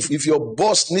move, if your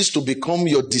boss needs to become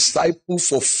your disciple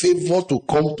for favor to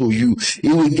come to you, he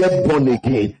will get born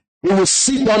again. He will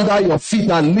sit under your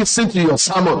feet and listen to your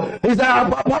sermon. He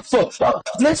said, Pastor,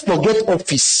 let's forget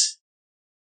office.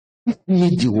 Give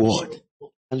me the word.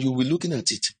 And you'll be looking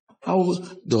at it. How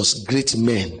does great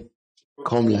men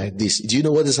come like this? Do you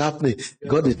know what is happening?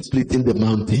 God is splitting the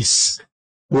mountains.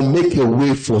 Will make a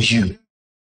way for you.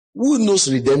 Who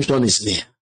knows redemption is near?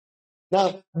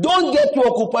 Now, don't get too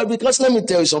occupied, because let me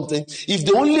tell you something. If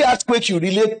the only earthquake you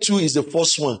relate to is the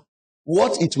first one,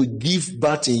 what it will give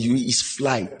birth in you is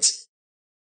flight.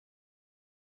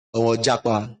 Or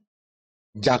Japa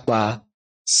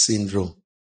syndrome.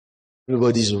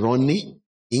 Everybody's running,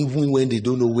 even when they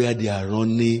don't know where they are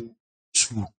running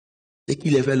to. If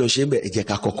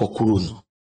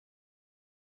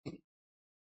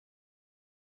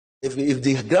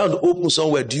the ground opens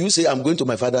somewhere, do you say, I'm going to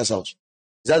my father's house?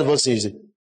 Is that the first thing you say?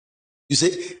 You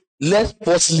say, let's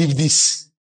first leave this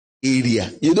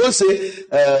area. You don't say,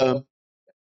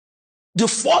 the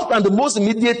first and the most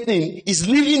immediate thing is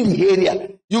leaving the area.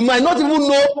 You might not even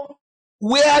know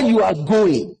where you are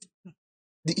going.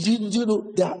 You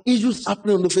know, there are issues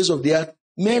happening on the face of the earth.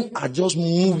 Men are just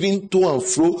moving to and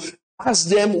fro. Ask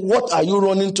them, what are you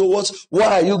running towards? Where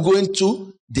are you going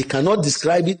to? They cannot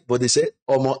describe it, but they say,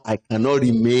 Omo, I cannot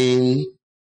remain.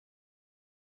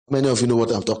 Many of you know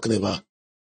what I'm talking about.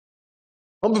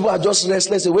 Some people are just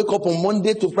restless. They wake up on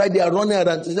Monday to Friday, are running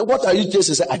around. They say, what are you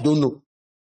chasing? They say, I don't know.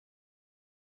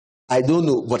 I don't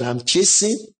know, but I'm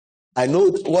chasing. I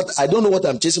don't know what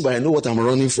I'm chasing, but I know what I'm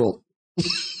running from.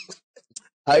 Do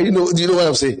you know what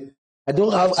I'm saying? I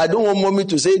don't want mommy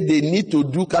to say they need to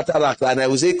do cataract, and I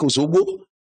will say Kosobo.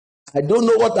 I don't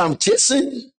know what I'm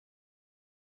chasing,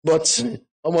 but I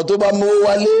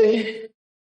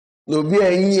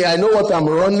know what I'm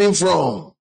running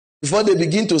from. Before they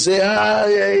begin to say,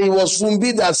 it was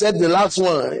Fumbi that said the last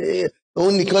one.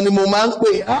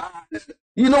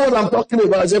 You know what I'm talking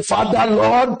about? I say, Father,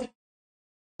 Lord.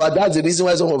 But that's the reason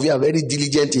why some of you are very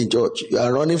diligent in church. You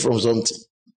are running from something.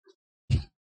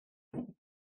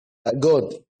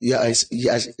 God,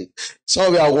 some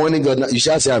of you are warning God now. You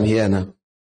shall say, I'm here now.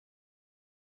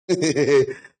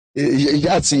 You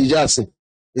shall see.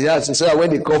 So that when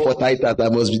they call for tithe, I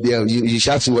must be there. You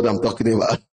shall see what I'm talking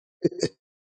about.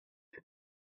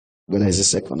 But there's a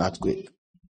second earthquake.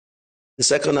 The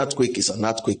second earthquake is an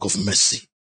earthquake of mercy.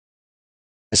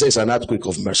 I say it's an earthquake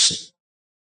of mercy.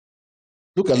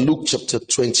 Look at Luke chapter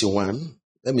 21.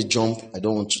 Let me jump. I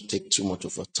don't want to take too much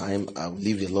of your time. I'll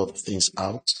leave a lot of things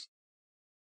out.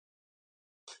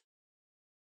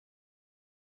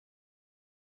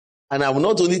 And I will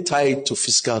not only tie it to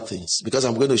physical things, because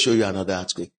I'm going to show you another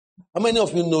earthquake. How many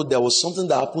of you know there was something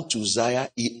that happened to Uzziah?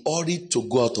 He hurried to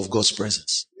go out of God's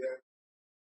presence.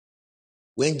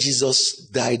 When Jesus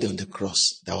died on the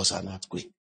cross, there was an earthquake.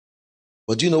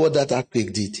 But do you know what that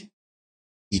earthquake did?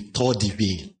 It tore the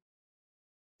veil.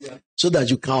 So that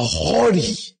you can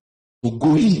hurry to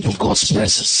go into God's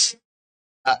presence.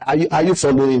 Are you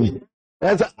following me?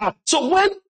 So when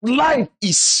life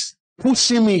is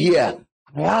pushing me here,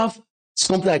 I have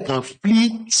something I can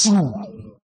flee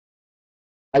through.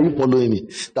 Are you following me?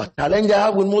 The challenge I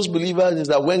have with most believers is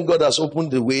that when God has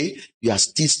opened the way, you are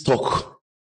still stuck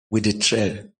with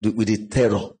the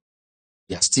terror.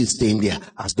 You are still staying there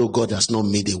as though God has not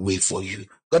made a way for you.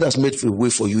 God has made a way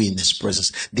for you in His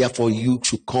presence. Therefore, you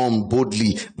should come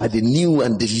boldly by the new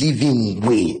and the living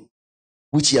way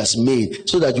which He has made,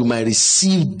 so that you might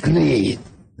receive grace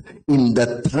in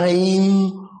the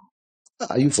time.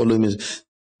 Are you following me?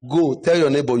 Go tell your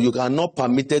neighbor, you are not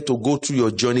permitted to go through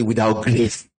your journey without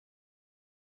grace.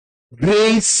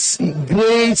 Grace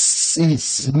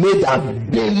is made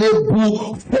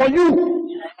available for you.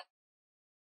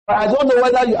 I don't know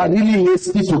whether you are really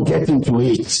hasty to get into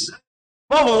it.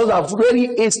 Some of us are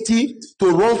very hasty to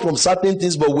run from certain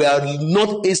things, but we are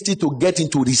not hasty to get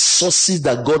into resources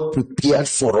that God prepared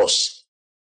for us.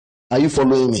 Are you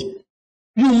following me?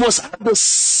 You must have the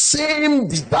same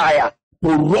desire to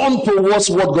run towards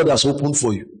what God has opened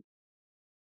for you.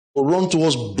 To run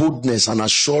towards boldness and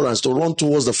assurance, to run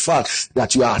towards the fact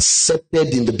that you are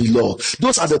accepted in the beloved.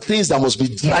 Those are the things that must be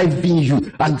driving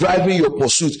you and driving your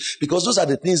pursuit, because those are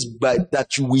the things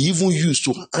that you will even use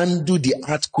to undo the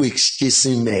earthquakes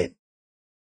chasing men.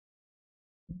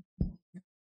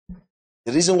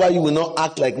 The reason why you will not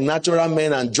act like natural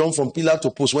men and jump from pillar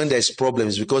to post when there's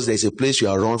problems is because there's a place you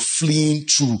are fleeing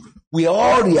through. We are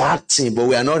all reacting, but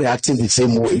we are not reacting the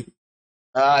same way.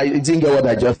 You didn't get what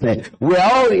I just said. We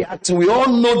are all reacting. We all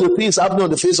know the things happening on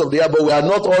the face of the earth, but we are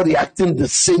not all reacting the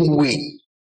same way.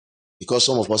 Because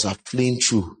some of us are fleeing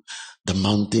through the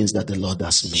mountains that the Lord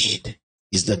has made.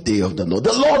 It's the day of the Lord.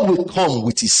 The Lord will come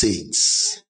with His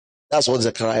saints. That's what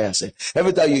Zechariah said.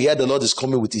 Every time you hear the Lord is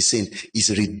coming with His saints,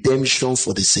 it's redemption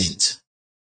for the saints.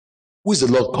 Who is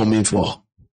the Lord coming for?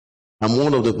 I'm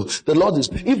one of the Lord is,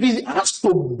 if He has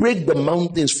to break the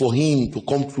mountains for Him to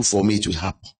come through for me, it will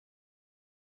happen.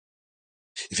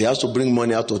 If He has to bring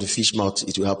money out of the fish mouth,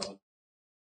 it will happen.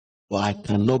 But I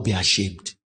cannot be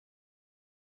ashamed.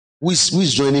 Who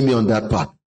is joining me on that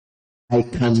part? I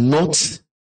cannot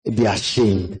be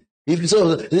ashamed. If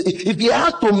He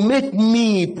had to make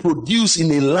me produce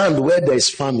in a land where there is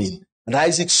famine, and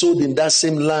Isaac sowed in that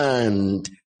same land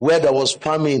where there was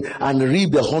famine and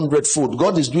reaped 100-fold,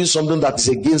 God is doing something that is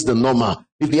against the normal.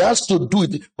 If He has to do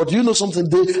it, but do you know something?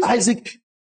 Isaac,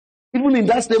 even in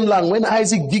that same land, when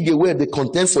Isaac dig a well, the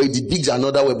content for it, he digs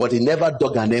another well, but he never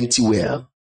dug an empty well.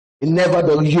 He never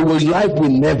dug. Your life will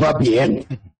never be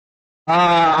empty.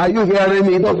 Are you hearing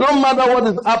me? It does not matter what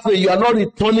is happening, you are not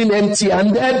returning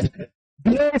empty-handed.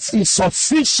 Grace is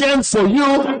sufficient for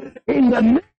you in the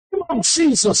name of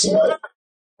Jesus. The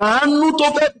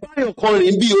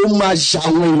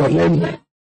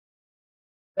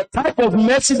type of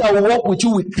mercy that will work with you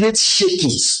will create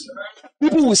shakings.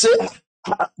 People will say,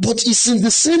 but it's in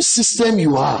the same system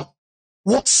you are.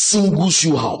 What singles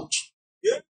you out?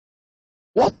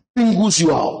 What singles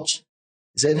you out?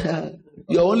 He said,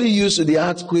 you're only used to the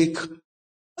earthquake.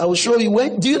 I will show you.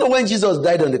 Do you know when Jesus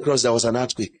died on the cross, there was an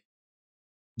earthquake?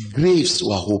 Graves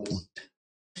were opened.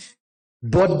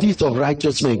 Bodies of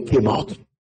righteous men came out.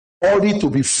 Only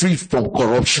to be free from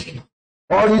corruption.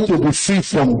 Only to be free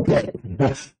from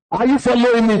death. Are you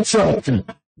following me, church?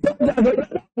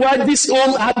 Why this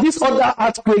other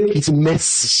earthquake is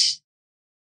mercy.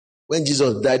 When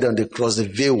Jesus died on the cross, the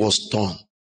veil was torn. He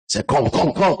said, come.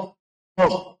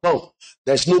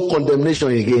 There's no condemnation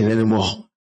again anymore.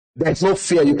 There's no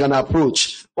fear you can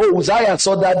approach. Oh, Uzziah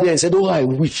saw that day and said, oh, I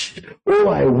wish.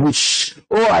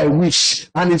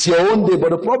 And it's your own day.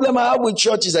 But the problem I have with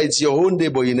church is that it's your own day,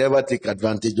 but you never take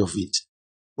advantage of it.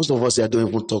 Most of us here don't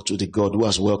even talk to the God who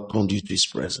has welcomed you to His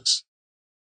presence.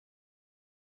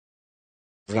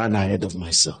 Ran ahead of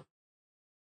myself.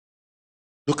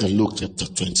 Look at Luke chapter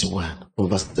 21,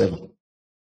 verse 7.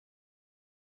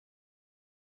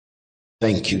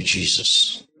 Thank you,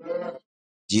 Jesus.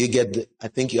 Do you get I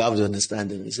think you have the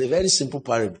understanding. It's a very simple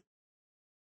parable.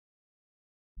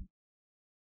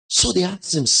 So they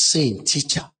asked him, saying,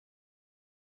 Teacher,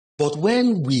 but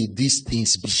when will these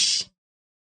things be?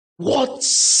 What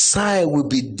sign will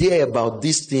be there about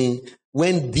this thing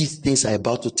when these things are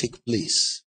about to take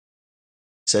place?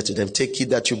 He said to them, take heed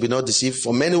that you be not deceived,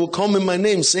 for many will come in my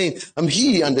name, saying, I'm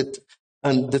he, and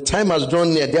the time has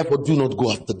drawn near, therefore do not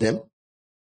go after them.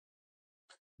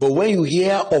 But when you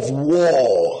hear of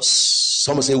wars,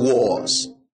 someone say wars.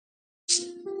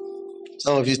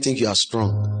 Some of you think you are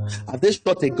strong. Have they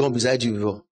shot a gun beside you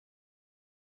before?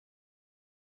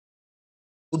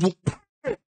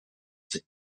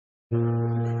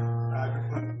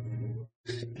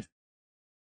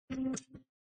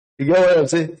 You get what I'm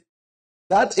saying?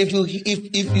 That if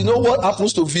you know what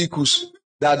happens to vehicles,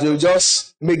 that will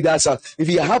just make that sound. If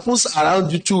it happens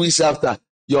around you 2 weeks after,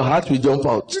 your heart will jump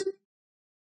out.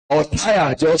 Or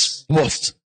tire just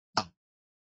burst.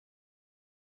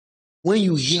 When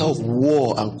you hear of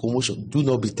war and commotion, do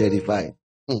not be terrified.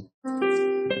 No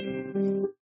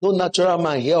natural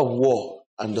man hear of war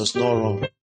and does not run.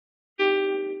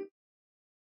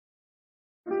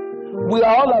 We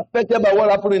are all affected by what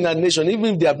happened in our nation,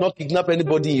 even if they have not kidnapped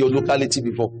anybody in your locality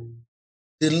before.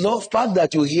 The fact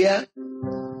that you hear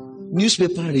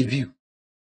newspaper review,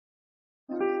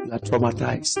 you are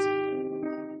traumatized.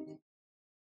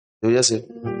 You just say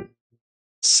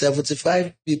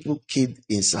 75 people killed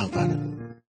in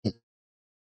Savannah.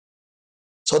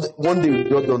 So one day we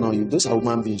just don't know you. Those are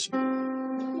human beings.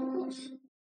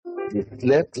 They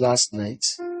slept last night.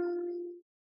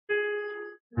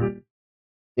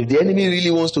 If the enemy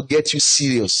really wants to get you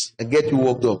serious and get you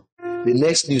worked up, the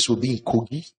next news will be in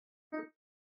Kogi.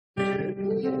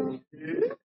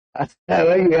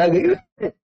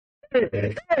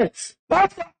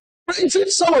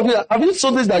 Some of you, have you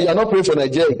noticed that you are not praying for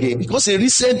Nigeria again? Because in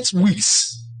recent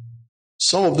weeks,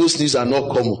 some of those news are not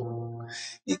common.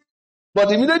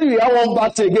 But immediately you have one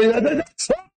bad thing again.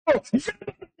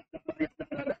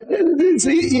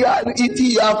 See, you are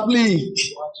fleeing.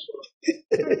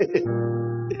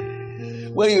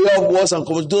 When you have wars and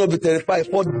conflict, do not be terrified,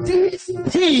 for these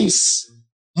things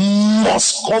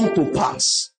must come to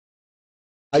pass.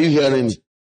 Are you hearing me?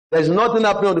 There is nothing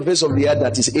happening on the face of the earth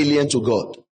that is alien to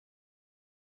God.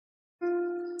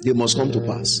 They must come to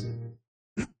pass.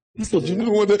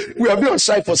 We have been on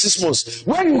site for 6 months.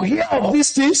 When you hear of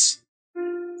these things,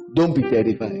 don't be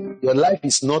terrified. Your life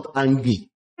is not angry.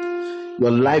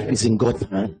 Your life is in God's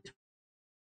hand.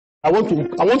 I want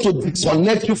to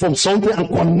disconnect you from something and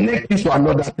connect you to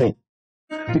another thing.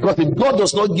 Because if God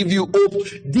does not give you hope,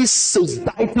 this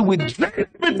society will drain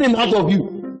everything out of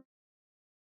you.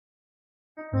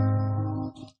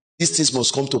 These things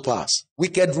must come to pass.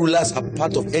 Wicked rulers are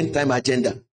part of end time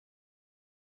agenda.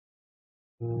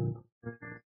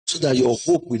 So that your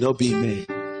hope will not be in man.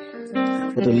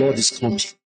 But the Lord is coming.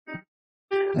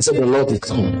 I said the Lord is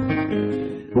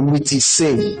coming with his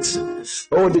saints.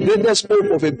 Oh, the greatest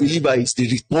hope of a believer is the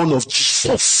return of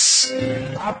Jesus.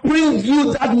 I bring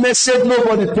you that message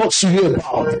nobody talks to you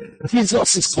about.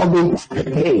 Jesus is coming back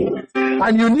again.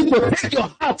 And you need to take your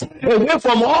heart away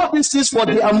from all these things, for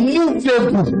they are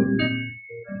movable.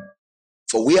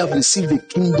 For we have received a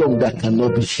kingdom that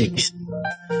cannot be shaken.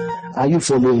 Are you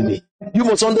following me? You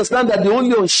must understand that the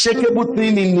only unshakable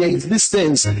thing in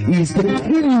existence is the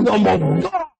kingdom of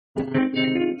God.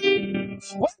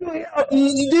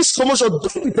 When this commotion,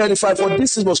 don't be terrified, for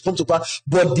this thing must come to pass,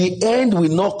 but the end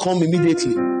will not come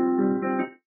immediately.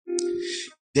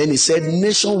 Then he said,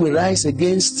 nation will rise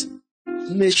against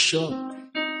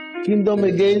nation, kingdom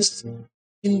against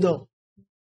kingdom.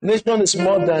 Nation is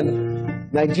more than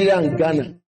Nigeria and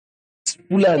Ghana.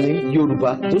 Fulani,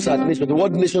 Yoruba, those are nations. The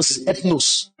word nations is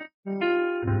ethnos.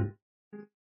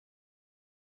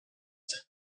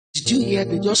 Did you hear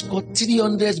they just got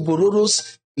 300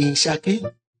 bororos in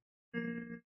Shaki?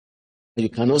 You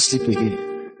cannot sleep again.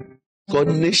 God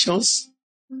nations.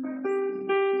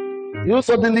 You know,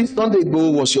 suddenly Sunday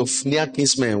ago was your near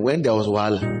kinsman when there was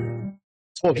Wahala.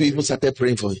 Some of you even started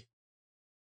praying for you.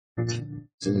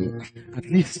 So, at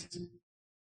least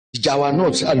you are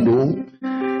not alone.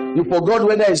 You forgot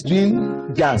whether it's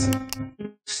doing jazz.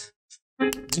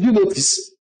 Did you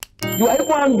notice? You are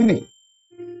even angry.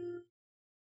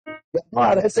 They are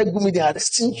not arrested Gumi, they are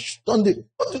arresting Sunday.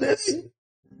 What do they mean?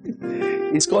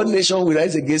 It's called nation will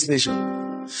rise against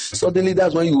nation. Suddenly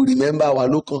that's when you will remember our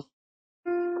local.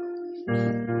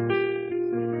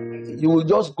 You will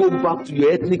just go back to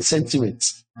your ethnic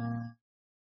sentiments.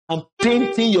 I'm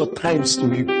painting your times to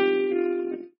you.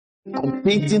 I'm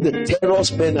painting the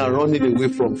terrors men are running away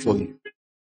from for you.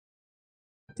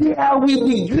 There will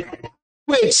be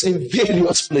quakes in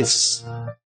various places.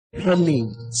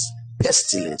 Famines,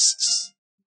 pestilences.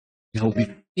 There will be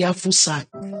fearful sight.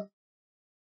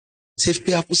 Say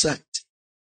fearful sight.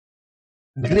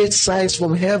 Great signs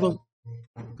from heaven.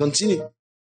 Continue.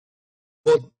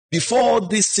 But before all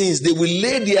these things, they will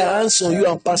lay their hands on you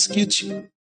and persecute you,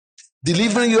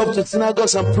 delivering you up to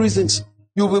synagogues and prisons.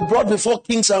 You will be brought before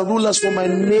kings and rulers for my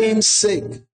name's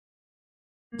sake.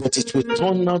 But it will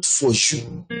turn out for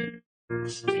you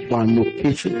for an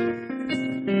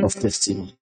occasion of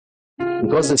testimony.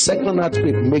 Because the second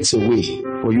earthquake makes a way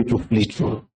for you to flee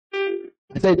through.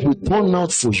 I said it will turn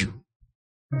out for you.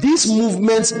 These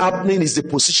movements happening is the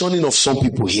positioning of some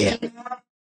people here.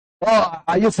 Oh,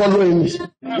 are you following me?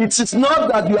 It is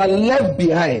not that you are left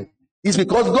behind. It's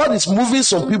because God is moving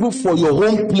some people for your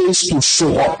own place to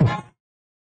show up.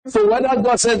 So whether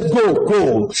God says go,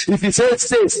 go. If he says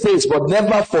stay, stay. But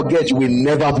never forget, you will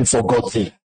never be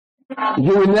forgotten.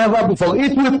 You will never be forgotten.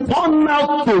 It will turn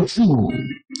out to you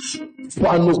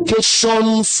for an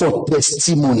occasion for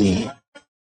testimony.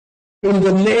 In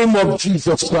the name of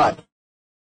Jesus Christ.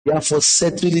 Therefore,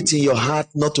 settle it in your heart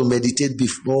not to meditate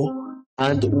before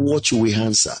and what you will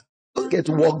answer. Don't get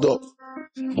worked up.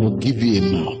 I will give you a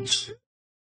mouth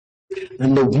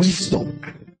and the wisdom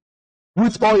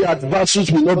which all your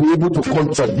adversaries will not be able to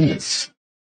contradict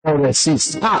or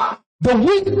resist. The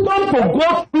wisdom to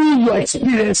go through your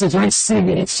experiences, receive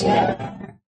it.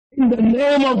 In the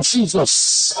name of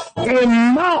Jesus, a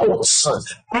mouth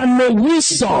and a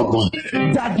wisdom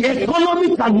that the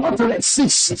economy cannot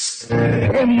resist.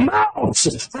 A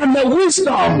mouth and a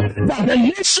wisdom that the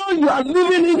nation you are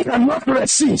living in cannot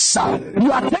resist.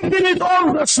 You are taking it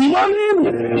on this morning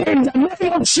in the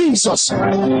name of Jesus.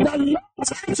 The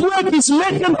Lord's work is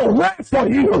making a way for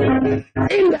you in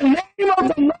the name of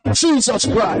the Lord Jesus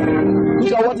Christ.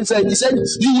 Look at what he said. He said,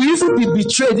 you will even be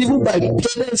betrayed even by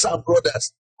parents and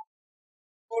brothers.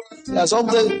 Yeah, some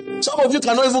of you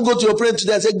cannot even go to your prayer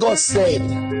today and say, God said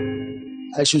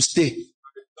I should stay.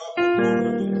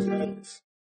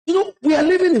 You know, we are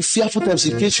living in fearful times,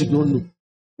 in case you don't know.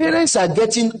 Parents are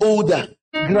getting older,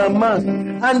 grandma,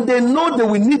 and they know they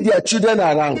will need their children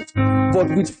around. But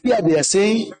with fear, they are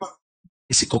saying,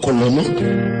 is it Kokolono?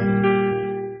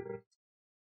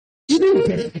 You didn't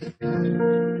get it.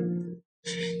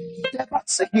 They're about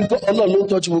saying, God, Allah, don't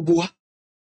touch me.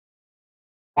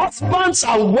 Husbands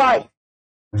and wives.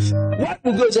 Wife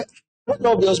will go and say, what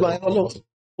of the husband? Oh no.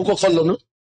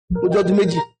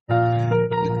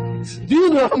 Do you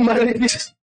know how married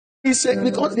is? He said,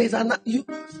 because there's an you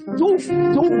don't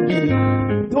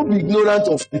be ignorant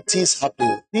of the things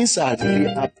happening. Things are really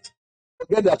happening.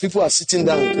 Forget that people are sitting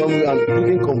down and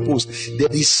feeling composed.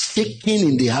 There is shaking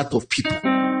in the heart of people.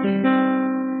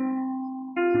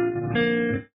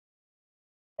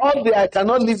 All day I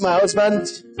cannot leave my husband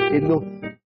alone.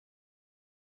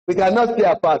 We cannot stay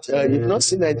apart. You've not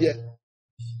seen Nigeria.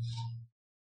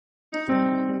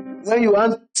 When you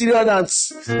earn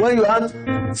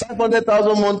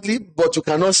 500,000 monthly, but you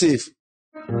cannot save.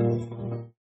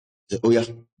 Oh yeah.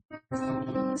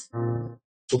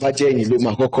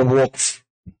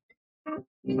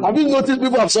 Have you noticed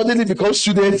people have suddenly become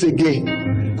students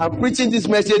again? I'm preaching this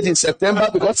message in September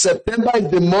because September is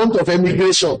the month of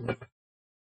emigration.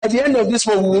 At the end of this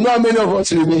month, we will know how many of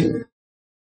us remain.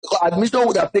 Admission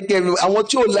would have taken everyone. And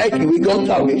what you like, we got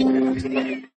away.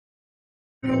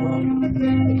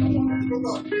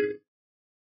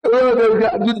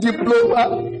 The diploma,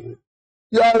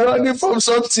 you are running from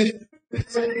something.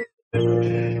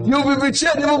 You'll be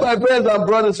betrayed even by friends and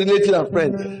brothers, relatives and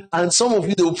friends. And some of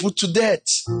you, they will put to death.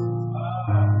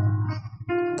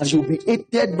 And you'll be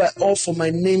hated by all for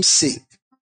my name's sake,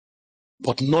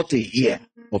 but not a hair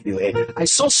of your head. I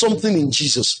saw something in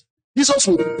Jesus. Jesus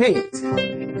will paint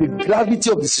the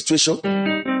gravity of the situation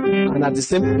and at the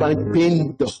same time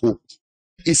paint the hope.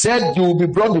 He said you will be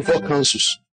brought before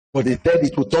councils, but he said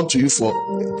it will turn to you for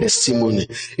testimony.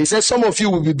 He said some of you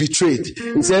will be betrayed.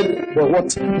 He said, but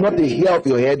what? Not the hair of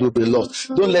your head will be lost.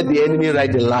 Don't let the enemy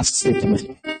write the last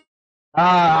statement.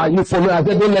 You follow. I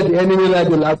said, don't let the enemy write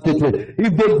the last statement.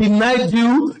 If they denied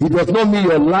you, it does not mean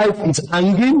your life is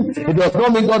hanging. It does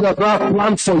not mean God does not have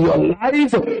plans for your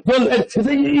life. Don't let.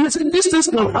 You say these things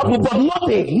can happen, but not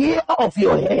the hair of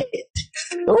your head.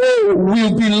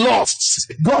 Will be lost.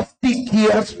 God still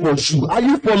cares for you. Are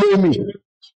you following me?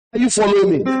 Are you following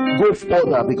me? Go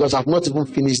further because I've not even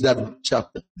finished that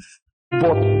chapter.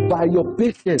 But by your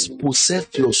patience, possess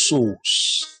your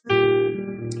souls.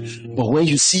 But when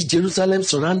you see Jerusalem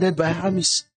surrounded by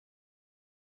armies,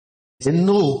 then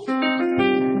know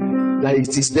that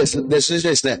it is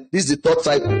desolation is there. This is the third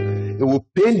cycle. It will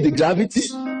paint the gravity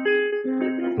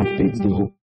and paint the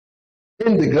hope.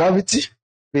 Paint the gravity.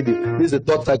 This is the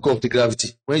third cycle of the gravity.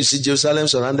 When you see Jerusalem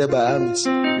surrounded by armies,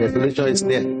 desolation is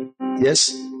there.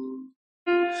 Yes?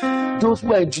 Those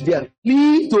who are in Judea,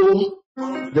 flee to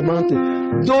the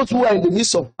mountain. Those who are in the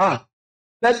midst of her,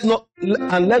 let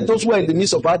those who are in the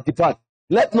midst of her depart.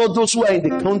 Let not those who are in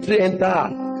the country enter her.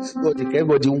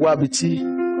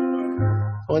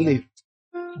 Only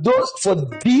those, for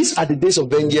these are the days of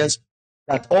vengeance,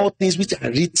 that all things which are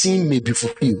written may be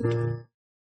fulfilled.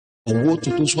 And woe to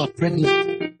those who are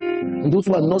pregnant and those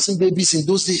who are nursing babies in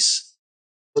those days.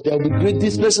 But there will be great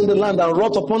distress in the land and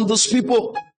wrath upon those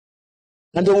people,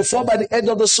 and they will fall by the edge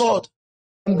of the sword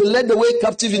and be led away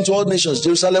captive into all nations.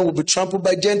 Jerusalem will be trampled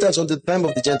by Gentiles until the time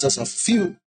of the Gentiles are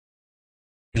fulfilled.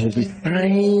 There will be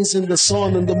signs in the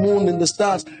sun and the moon and the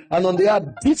stars, and on the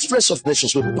earth distress of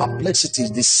nations with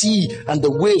perplexities, the sea and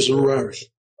the waves roaring.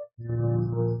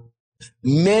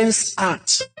 Men's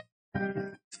hearts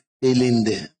failing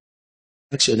there.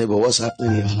 Ask your neighbor, what's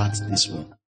happening in your heart this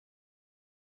morning?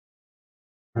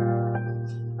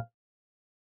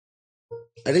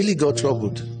 I really got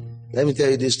troubled. Let me tell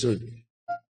you this story.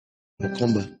 I'll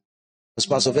come back. As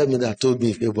Pastor Faithrest told me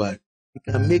in February, it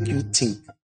can make you think.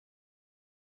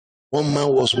 One man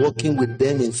was working with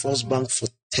them in First Bank for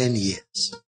 10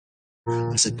 years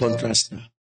as a contractor.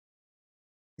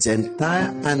 His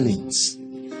entire earnings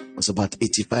was about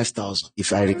 85,000,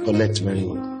 if I recollect very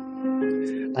well.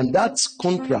 And that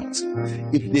contract,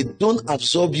 if they don't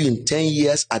absorb you in 10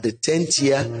 years, at the 10th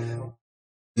year,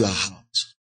 you are out.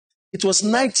 It was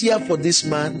 9th year for this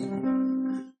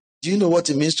man. Do you know what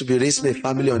it means to be raising a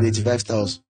family on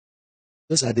 85,000?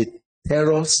 Those are the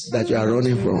terrors that you are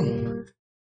running from.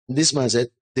 This man said,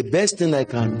 the best thing I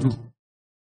can do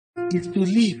is to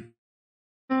leave.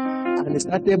 And he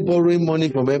started borrowing money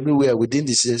from everywhere within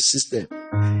the system.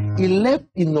 He left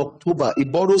in October. He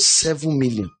borrowed 7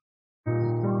 million.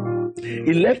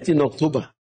 He left in October.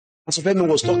 Pastor Femi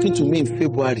was talking to me in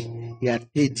February. He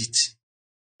had paid it.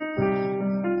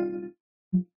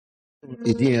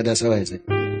 He didn't hear, that's how I said.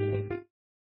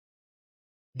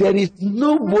 There is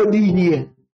nobody here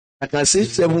that can save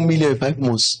 7 million in 5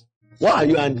 months. What are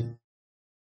you earning?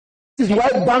 This is why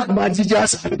bank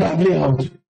managers are traveling out.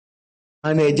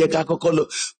 And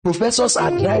professors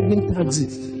are driving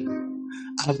taxis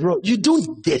abroad. You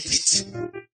don't get it.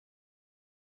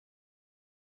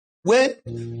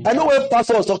 I know when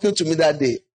Pastor was talking to me that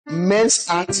day, men's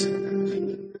art.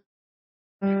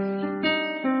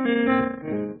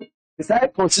 They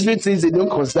started considering things they don't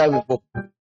consider before.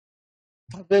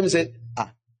 Pastor said,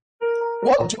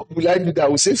 what job will I do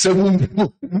that will save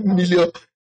 7 million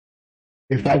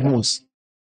in 5 months?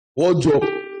 What job?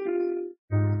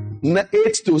 8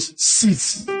 to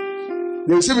 6. They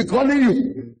will say, we're calling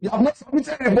you. You have not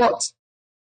submitted a report.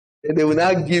 And they will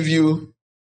now give you,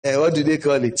 what do they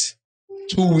call it?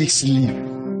 2 weeks leave.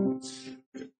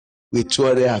 With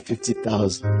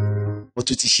 250,000. What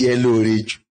to share low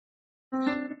rage?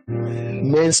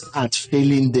 Men's art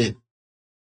failing them.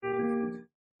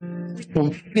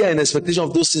 From fear and expectation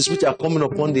of those things which are coming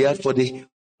upon the earth, for the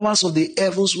powers of the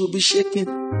heavens will be shaken.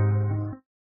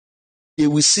 They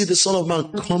will see the Son of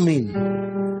Man coming.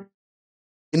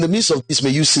 In the midst of this, may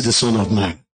you see the Son of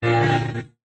Man.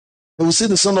 They will see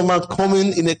the Son of Man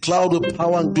coming in a cloud of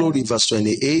power and glory. Verse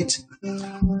 28.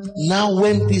 Now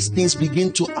when these things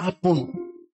begin to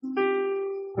happen,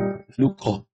 look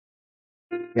up.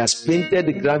 He has painted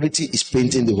the gravity, is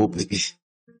painting the hope again.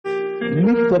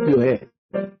 Lift up your head.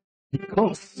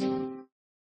 Because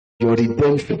your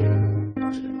redemption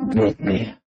draws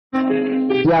near.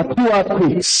 There are 2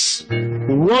 earthquakes.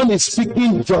 One is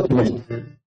speaking judgment.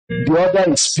 The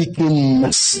other is speaking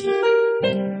mercy.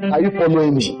 Are you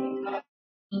following me?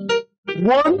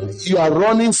 One you are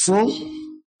running from.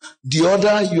 The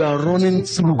other you are running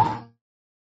through.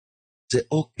 Say,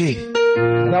 okay.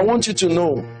 And I want you to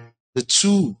know the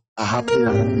 2 are happening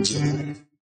around you.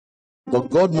 But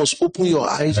God must open your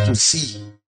eyes to see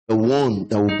the one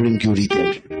that will bring you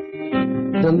redemption.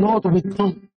 The Lord will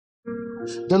come.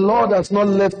 The Lord has not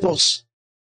left us.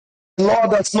 The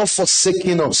Lord has not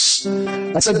forsaken us.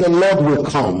 I said the Lord will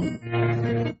come.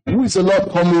 Who is the Lord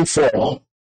coming for?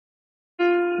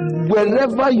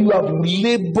 Wherever you have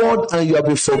labored and you have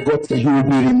been forgotten, you will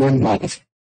be remembered.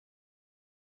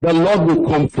 The Lord will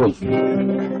come for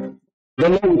you. The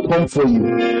Lord will come for you.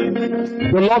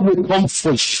 The Lord will come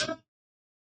for you.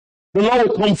 The Lord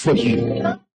will come for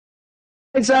you.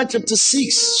 Isaiah chapter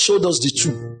 6 showed us the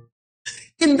truth.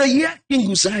 In the year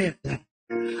King Uzziah died,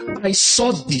 I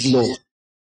saw the Lord.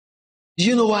 Do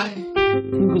you know why?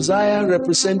 King Uzziah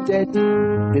represented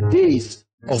the days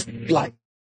of life.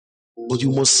 But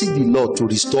you must see the Lord to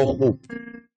restore hope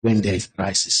when there is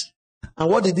crisis. And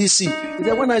what did he see? He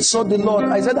said, when I saw the Lord,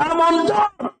 I said, I'm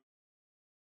undone.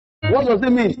 What does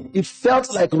it mean? It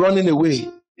felt like running away.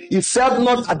 It felt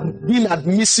not being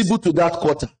admissible to that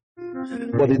quarter.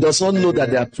 But he does not know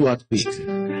that there are 2 earthquakes.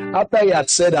 After he had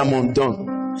said, I'm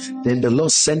undone, then the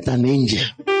Lord sent an angel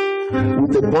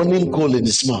with a burning coal in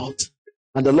his mouth.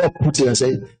 And the Lord put it and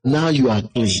said, now you are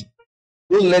clean.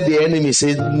 Don't let the enemy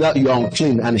say, now you are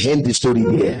unclean, and end the story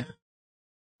here.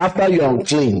 After you are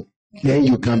unclean, then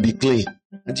you can be clean.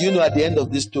 And you know, at the end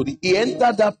of this story, he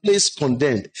entered that place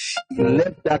condemned. He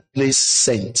left that place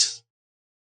sent.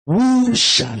 Who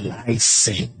shall I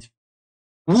send?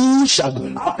 Who shall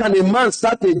go? How can a man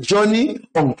start a journey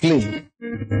unclean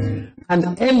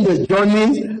and end the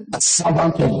journey a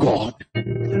servant of God?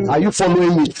 Are you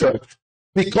following me, church?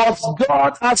 Because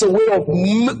God has a way of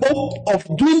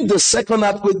doing the second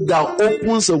earthquake that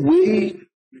opens a way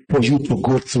for you to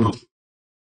go through.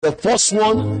 The first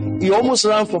one, he almost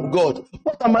ran from God.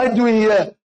 What am I doing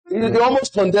here? He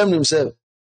almost condemned himself.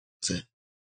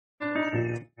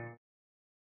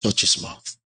 touch his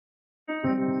mouth.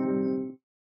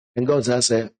 And God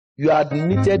said, you are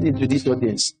admitted into this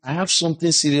audience. I have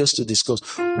something serious to discuss.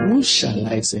 Who shall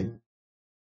I send?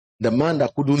 The man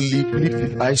that couldn't lift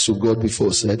his eyes to God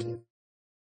before said,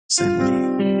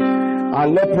 send me. Our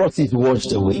leprosy is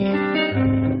washed away.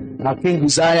 Our King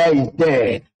Uzziah is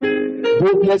dead.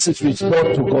 Boldness is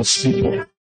restored to God's people.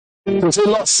 So say,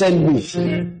 Lord, send me.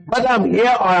 Whether I'm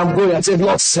here or I'm going, I say,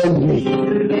 Lord, send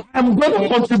me. I'm going to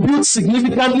contribute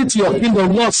significantly to your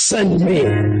kingdom. Lord, send me.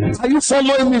 Are you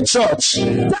following me, church?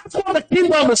 That's what the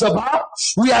kingdom is about.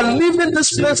 We are living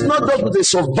this place not just with a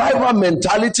survivor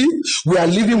mentality. We are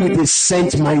living with a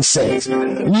sent mindset.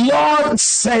 Lord,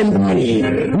 send me.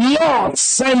 Lord,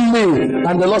 send me.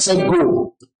 And the Lord said,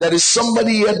 go. There is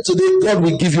somebody here today. God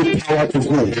will give you power to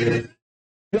go.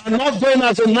 You are not going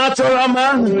as a natural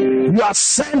man. You are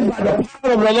sent by the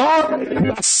power of the Lord.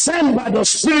 You are sent by the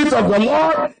Spirit of the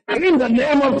Lord in the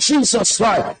name of Jesus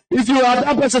Christ. If you are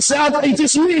that person, say, it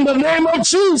is me in the name of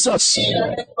Jesus.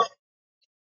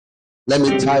 Let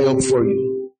me tie up for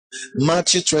you.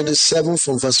 Matthew 27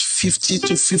 from verse 50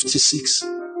 to 56.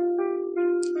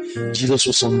 Jesus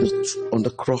was on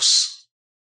the cross.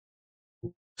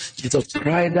 Jesus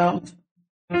cried out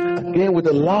again with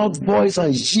a loud voice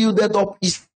and yielded up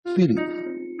his spirit.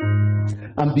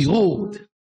 And behold,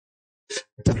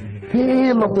 the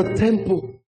veil of the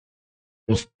temple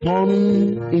was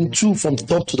torn in two from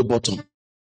top to the bottom.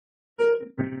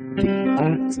 The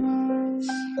earth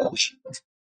quaked.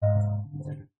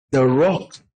 The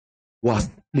rock was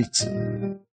split.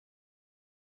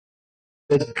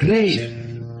 The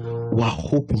grave was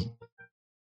open.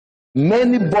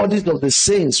 Many bodies of the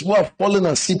saints who have fallen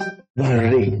asleep were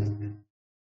raised.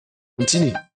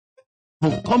 Continue.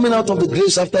 And coming out of the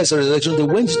graves after his resurrection, they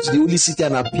went to the holy city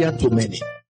and appeared to many.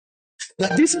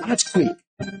 Now, this earthquake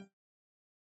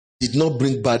did not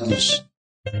bring bad news.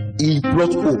 It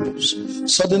brought hope.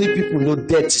 Suddenly, people know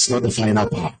death is not the final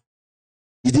power.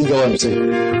 You didn't get what I'm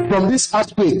saying? From this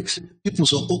earthquake, people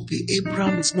saw, okay,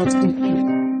 Abraham is not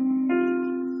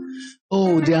in.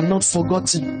 Oh, they are not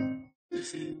forgotten.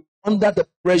 Under the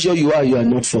pressure you are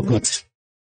not forgotten.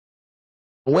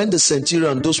 When the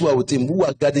centurion, those who are with him, who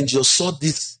are guarding Jesus, saw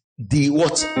this, the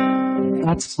what?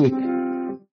 Earthquake.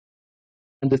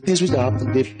 And the things which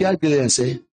happened, they feared greatly and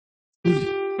said, this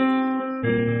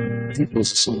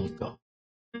was the Son of God.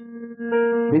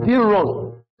 They didn't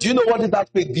run. Do you know what the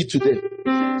earthquake did to them?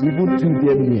 Even to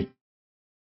them near.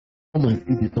 Come and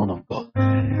see the Son of God.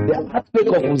 The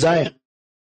earthquake of Uzziah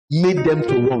made them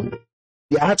to run.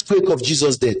 The earthquake of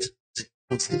Jesus' death.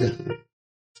 Consider.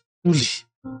 Truly,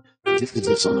 this is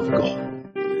the Son of God.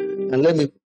 And let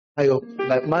me tie up.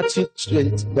 Like Matthew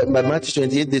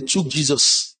 28, they took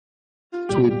Jesus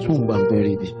to a tomb and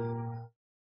buried him.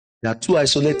 There are two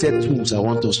isolated tombs I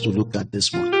want us to look at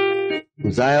this morning.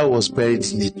 Uzziah was buried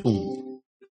in a tomb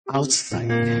outside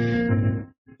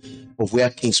of where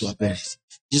kings were buried.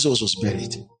 Jesus was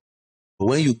buried. But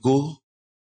when you go,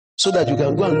 so that you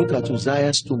can go and look at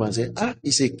Uzziah's tomb and say,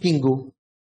 he's a king.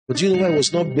 But do you know why he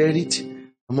was not buried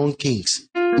among kings?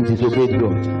 He disobeyed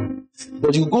God.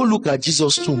 But you go look at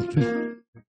Jesus' tomb too.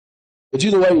 But do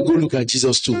you know why you go look at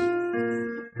Jesus' tomb?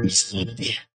 He's not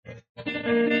there.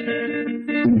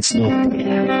 It's not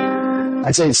there.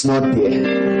 I say it's not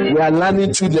there. We are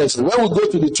learning two lessons. When we go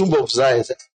to the tomb of Uzziah,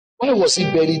 why was he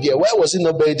buried there? Why was he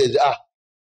not buried there?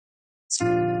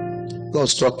 God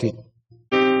struck him.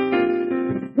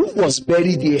 Who was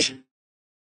buried there?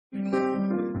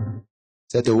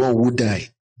 Said the one who died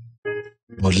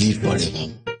but live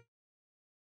forever.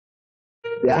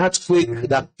 The earthquake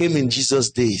that came in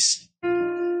Jesus' days,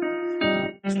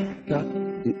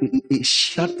 it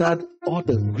shattered all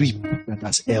the grip that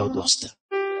has held us down.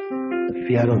 The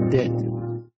fear of death.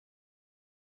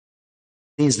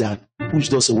 Things that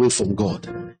pushed us away from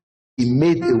God. He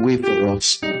made a way for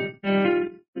us to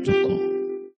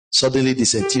come. Suddenly the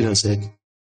centurion said,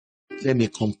 let me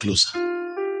come closer.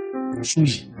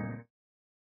 Truly,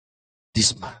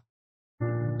 this man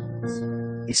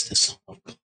is the Son of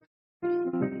God.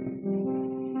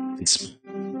 This man.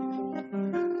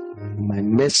 My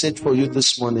message for you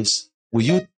this morning is, will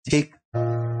you take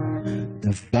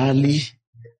the valley,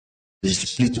 the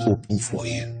split open for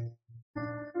you?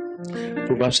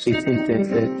 Proverbs 18:10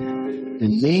 said, the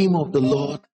name of the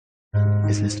Lord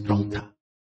is a strong tower.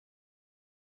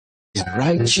 The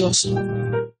righteous,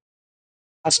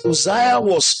 as Uzziah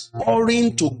was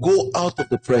hurrying to go out of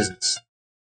the presence,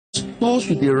 so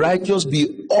should the righteous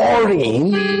be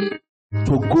hurrying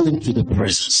to go into the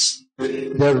presence.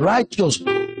 The righteous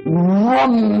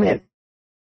runneth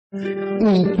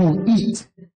into it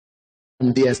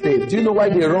and they are staying. Do you know why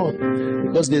they run?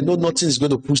 Because they know nothing is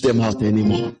going to push them out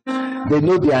anymore. They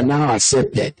know they are now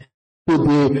accepted. So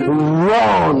they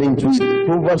run into it.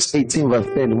 Proverbs 18 verse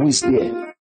 10. Who is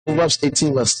there? Proverbs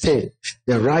 18 verse 10.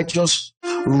 The righteous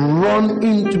run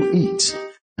into it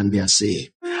and they are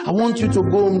saved. I want you to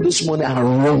go home this morning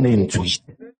and run into it.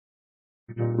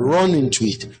 Run into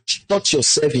it. Shut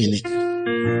yourself in it.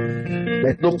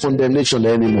 There's no condemnation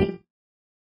anymore.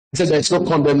 He said there's no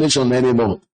condemnation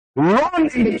anymore. Run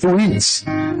into it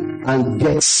and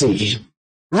get saved.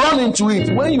 Run into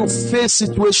it. When you face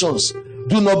situations,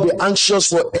 do not be anxious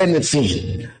for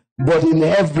anything, but in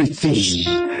everything,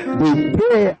 with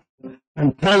prayer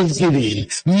and thanksgiving,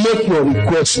 make your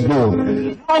request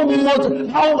known. How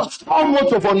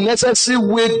much of unnecessary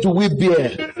weight do we bear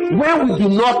when we do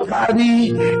not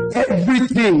carry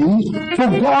everything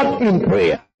to God in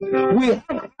prayer? We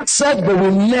have access, but we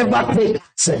never take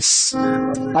access.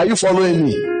 Are you following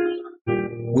me?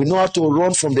 We know how to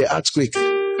run from the earthquake,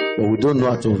 but we don't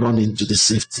know how to run into the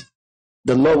safety.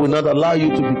 The Lord will not allow you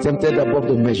to be tempted above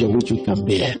the measure which you can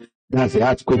bear. That's the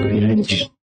earthquake behind you.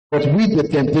 But with the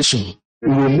temptation, we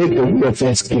will make the way of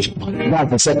escape.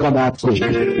 That's the second earthquake.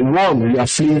 One you are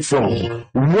fleeing from,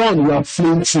 one you are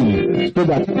fleeing to, so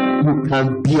that you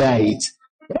can bear it.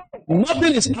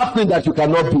 Nothing is happening that you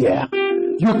cannot bear.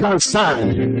 You can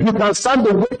stand. You can stand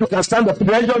the weight, you can stand the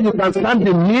pressure, you can stand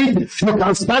the need, you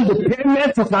can stand the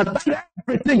payment, you can stand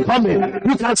everything coming.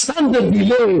 You can stand the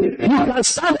delay. You can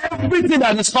stand everything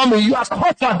that is coming. You are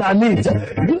tougher than it.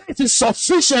 Grace is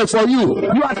sufficient for you.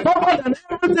 You are tougher than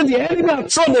everything the enemy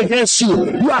has thrown against you.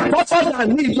 You are tougher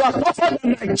than it. You are tougher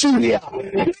than Nigeria.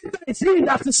 It's he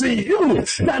that is in you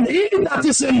than he that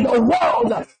is in the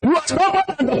world. You are tougher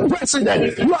than the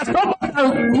president. You are tougher than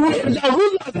the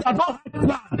rulers that don't have plan.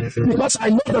 Because I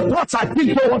know the thoughts I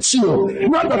think towards you.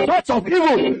 Not the thoughts of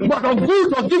evil, but of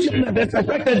good, to give you the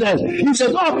expected end. He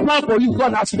said, God plan for you.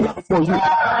 God has planned for you.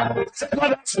 God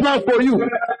has planned for you.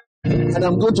 And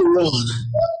I'm going to run.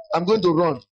 I'm going to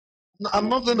run. No, I'm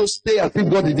not going to stay as if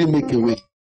God didn't make a way.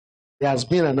 There has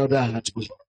been another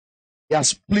earthquake. He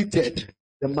has splitted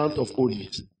the Mount of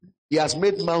Olives. He has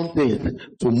made mountains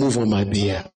to move on my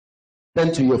behalf.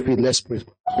 Turn to your feet. Let's pray.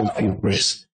 Some few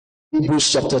prayers.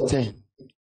 Hebrews chapter 10,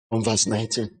 on verse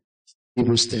 19.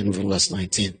 Hebrews 10, verse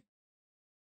 19.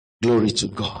 Glory to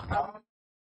God.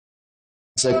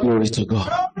 Say glory to God.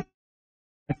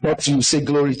 I thought you say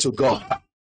glory to God.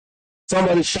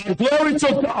 Somebody shout glory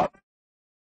to God.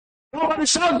 Somebody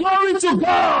shout glory to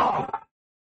God.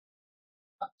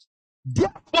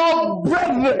 Therefore,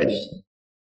 brethren,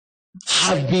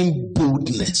 having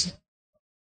boldness.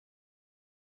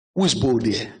 Who is bold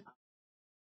here?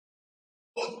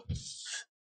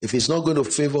 If it's not going to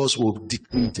favor us, we'll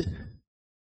decree it and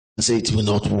say it will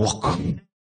not work.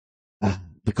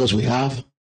 Because we have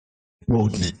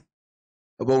boldness.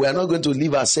 But we are not going to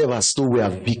leave ourselves as though we are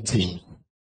victims.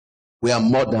 We are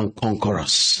more than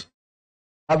conquerors.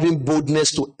 Having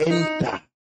boldness to enter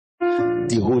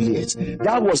the holiest.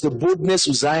 That was the boldness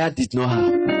Uzziah did not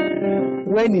have.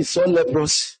 When he saw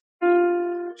leprosy,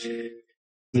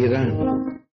 he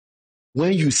ran.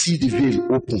 When you see the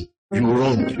veil open, you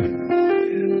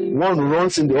run. One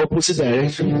runs in the opposite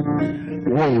direction.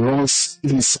 One runs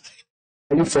inside.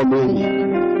 Are you following me?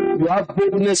 You have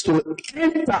boldness to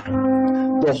enter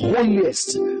the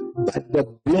holiest by the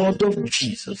blood of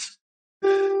Jesus.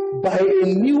 By a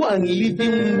new and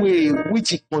living way which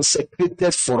he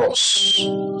consecrated for us.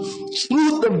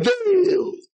 Through the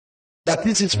veil that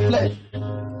is his flesh.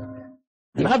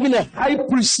 And having a high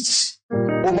priest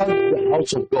over the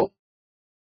house of God.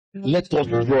 Let us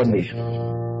draw near.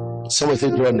 Someone say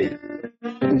draw near.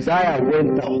 Isaiah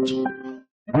went out.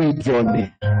 We draw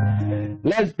near.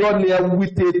 Let's draw near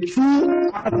with a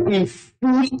true heart in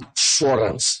full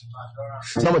assurance.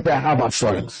 Someone say I have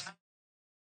assurance.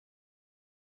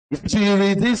 The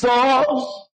Spirit is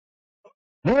all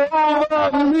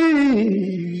over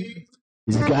me.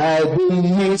 He's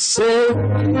guiding me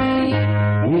safely.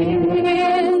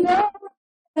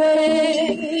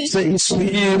 Say His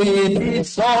Spirit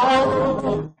is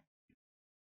all.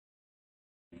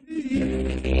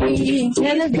 He's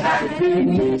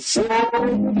guiding me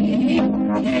safely.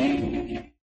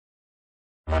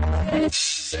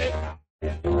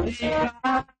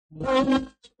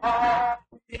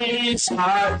 His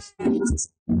heart.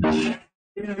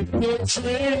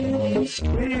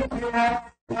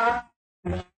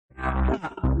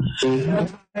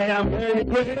 I am very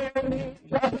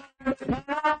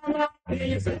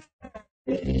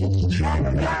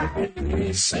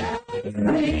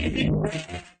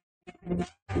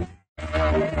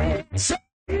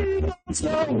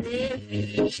Say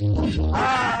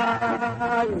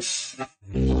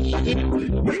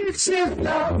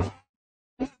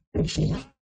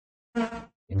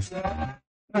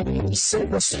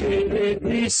the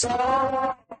Spirit is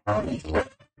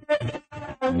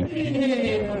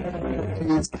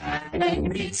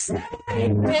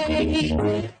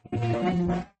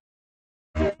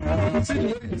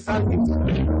on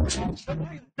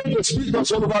the Spirit of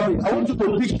all over me. I want you to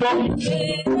lift up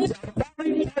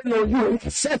you,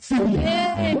 set free,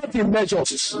 not in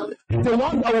measures. The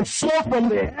one that will flow from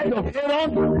the head of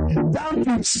Aaron down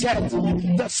to his head.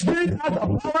 The Spirit has the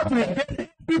power to get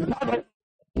every part of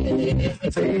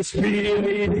the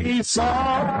Spirit is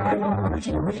on.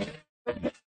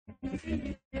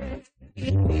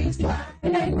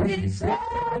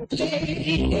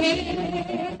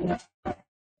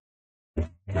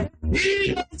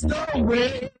 He knows the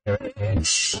way.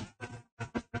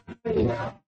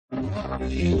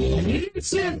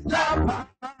 He's in the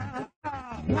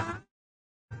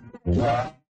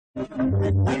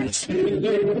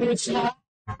Spirit is on.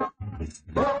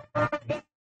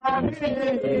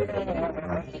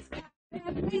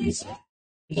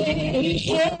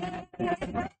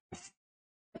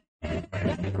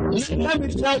 Let me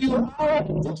tell you how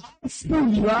full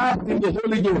you are in the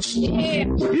Holy Ghost.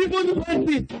 Even when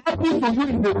it happens to you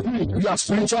in the dream, you are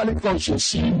spiritually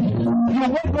conscious. You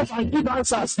wake up and give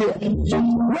answers there.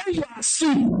 When you are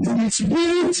sick, the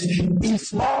Spirit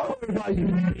is all over you.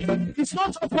 It's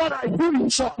not just what I do in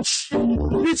church.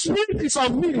 The Spirit is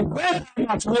on me when I'm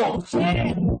at work.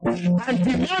 And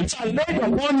demands are laid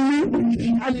upon me,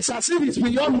 and it's as if it's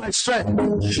beyond my strength.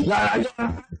 Like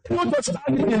I don't just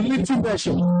stand in a little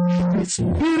measure. The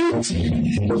Spirit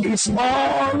is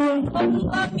all.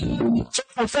 So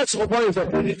confess your voice. The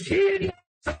Spirit.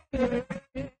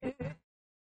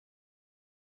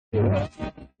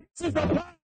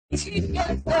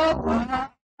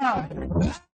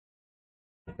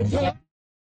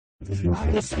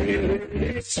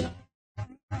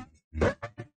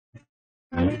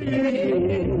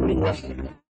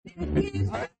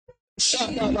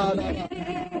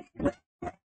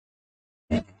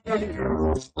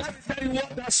 Let me tell you what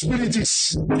that Spirit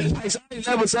is. Isaiah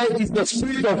 11 says it's the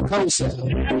Spirit of counsel.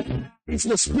 It's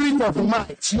the Spirit of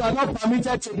might. You are not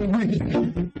permitted to be weak.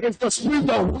 It's the Spirit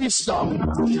of wisdom.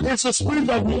 It's the Spirit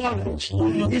of knowledge.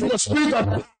 It's the Spirit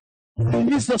of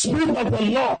It's the Spirit of the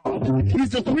Lord.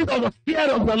 It's the Spirit of the fear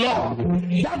of the Lord.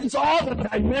 That is all the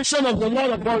dimension of the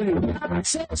Lord upon you.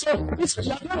 So you're going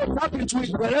to tap into it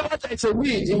wherever there is a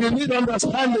need. If you need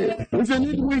understanding, if you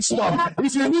need wisdom,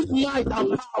 if you need might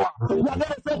and power, you're going to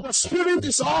say the Spirit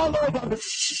is all over me.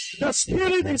 The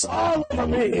Spirit is all over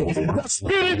me. The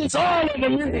Spirit is all over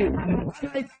me. And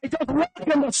I just walk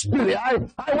in the Spirit. I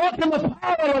walk in the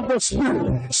power of the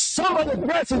Spirit. Somebody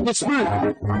breath in the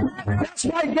Spirit. That's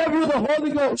why I gave you the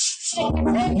Holy Ghost.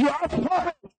 You have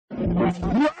power.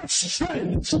 You have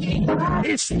strength.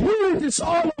 His Spirit is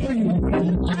all over you.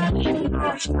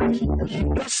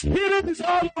 The Spirit is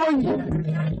all over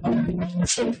you.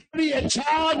 So be a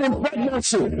child in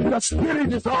pregnancy. The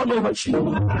Spirit is all over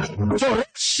you. So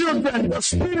children, the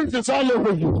Spirit is all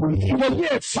over you. To be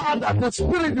a father, the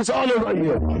Spirit is all over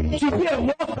you. To be a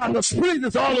worker, the Spirit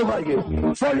is all over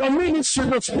you. For your ministry,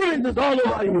 the Spirit is all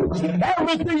over you.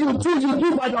 Everything you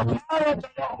do by the power of the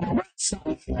Lord.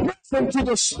 Rest into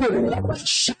the Spirit.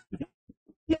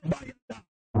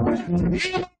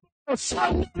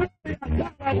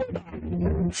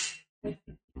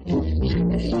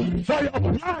 For your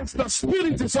plans, the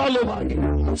Spirit is all over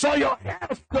you. For your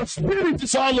health, the Spirit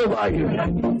is all over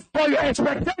you. For your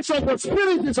expectation, the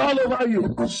Spirit is all over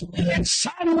you.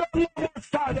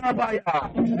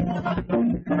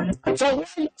 So when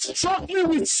you're struggling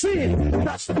with sin,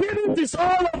 the Spirit is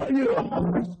all over you.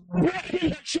 Breaking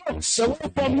the jokes away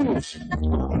from you.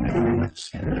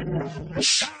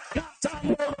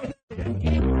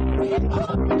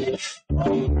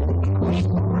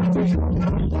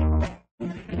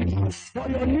 For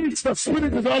your needs, the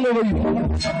Spirit is all over you.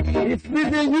 It's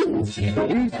leading you. It's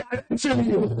directing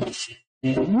you.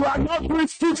 You are not doing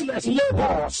fruitless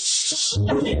labors.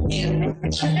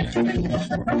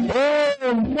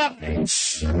 Oh,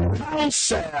 knowledge,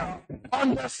 counsel,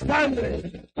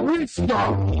 understanding,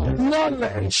 wisdom,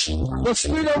 knowledge. The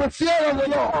Spirit of the fear of the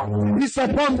Lord is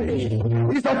upon me.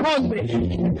 It's upon me.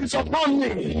 It's upon me.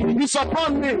 It's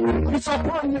upon me. It's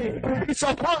upon me. It's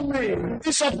upon me.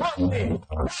 It's upon me.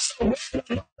 That's the word of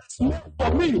the Lord that's meant for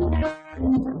me.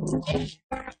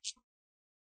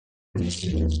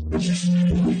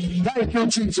 Thank you,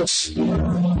 Jesus.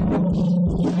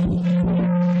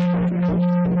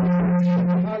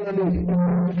 Hallelujah.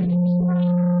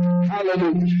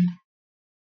 Hallelujah.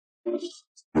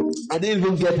 I didn't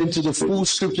even get into the full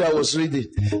scripture I was reading.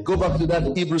 Go back to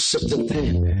that Hebrews chapter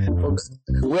 10.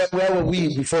 Where were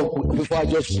we before I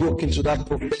just broke into that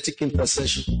prophetic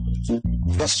intercession?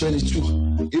 Verse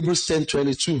 22. Hebrews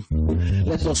 10:22.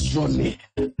 Let us draw near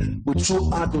with true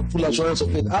heart and full assurance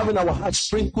of faith, having our hearts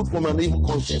sprinkled from an evil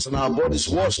conscience and our bodies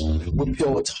washed with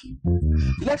pure water.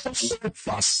 Let us hold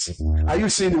fast. Are you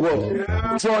seeing the word?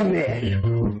 Draw near,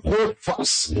 hold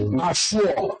fast,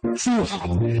 assure, true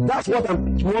heart. That's what I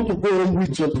want to go on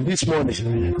with you this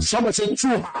morning. Somebody say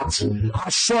true heart,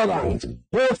 assurance,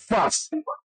 hold fast.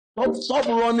 Stop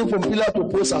running from pillar to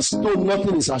post and stone.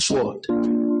 Nothing is assured.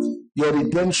 Your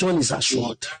redemption is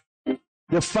assured.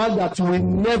 The fact that you will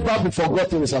never be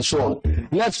forgotten is assured.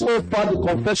 Let's hold fast the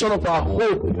confession of our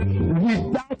hope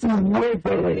without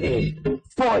wavering.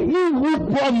 For he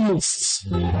who promised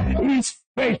is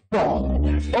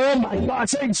faithful. Oh my God,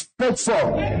 say he's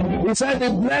faithful. He said, he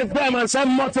blessed them and said,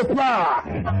 multiply,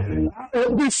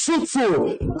 be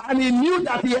fruitful. And he knew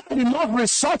that he had enough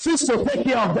resources to take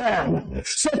care of them.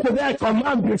 So to their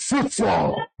command, be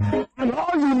fruitful. And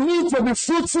all you need to be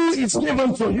fruitful is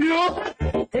given to you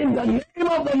in the name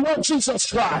of the Lord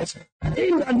Jesus Christ.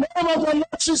 In the name of the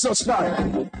Lord Jesus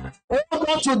Christ. Hold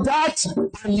on to that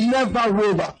and never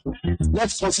waver.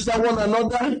 Let's consider one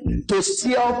another to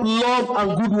stir up love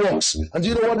and good works. And do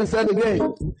you know what he said again?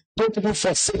 Don't even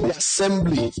forsake the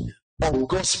assembly of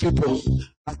God's people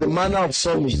as the manner of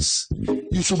some is.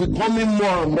 You should be coming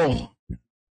more and more.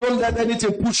 Don't let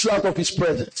anything push you out of his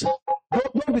presence.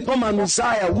 Don't become an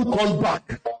Uzziah who comes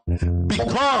back.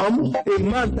 Become a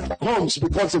man that comes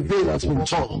because the veil has been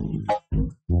torn.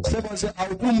 Someone say,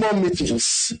 I'll do more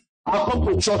meetings. I'll come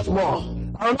to church more.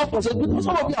 I'll not forsake, because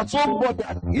some of you are so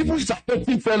bothered. Even it's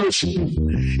affecting fellowship.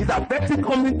 It's affecting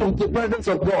coming to the presence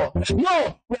of God.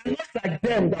 No, we are not like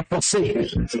them that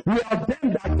forsake. We are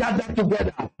them that gather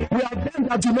together. We are them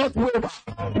that do not waver.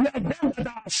 We are them that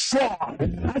are assured.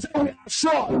 I say we are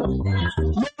assured.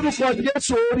 Lord, for yes,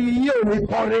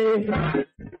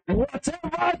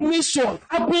 whatever needs to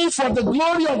happen for the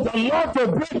glory of the Lord to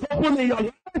break open in your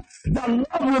life, the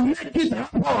Lord will make it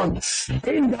happen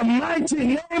in the mighty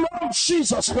name of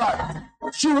Jesus Christ.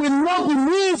 You will not be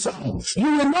moved.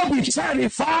 You will not be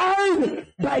terrified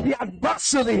by the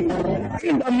adversary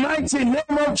in the mighty name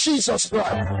of Jesus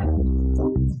Christ.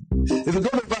 If you go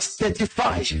to verse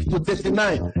 35 to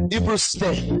 39, Hebrews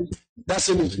 10, that's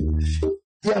it.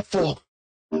 Therefore,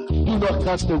 do not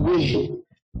cast away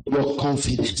your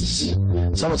confidence.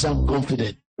 Someone say, I'm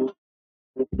confident.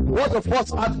 What the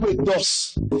first earthquake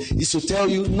does is to tell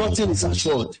you nothing is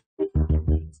assured.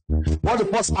 What the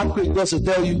first earthquake does is to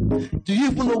tell you, do you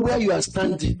even know where you are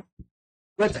standing?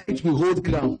 Whether it will hold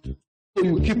ground. So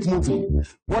you keep moving.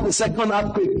 What the second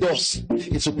earthquake does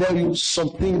is to tell you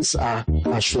some things are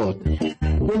assured.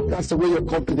 Don't cast away your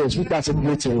confidence. We that's a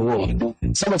great reward.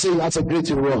 Someone say that's a great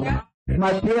reward.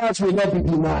 My prayers will not be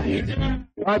denied.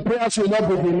 My prayers will not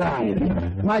be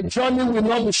denied. My journey will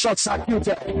not be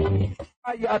short-circuited.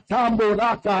 You have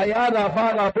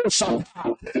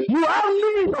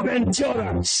need of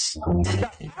endurance.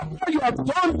 That after you have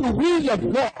done the will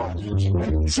of God,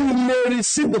 you may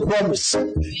receive the promise.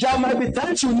 There might be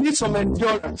times you need some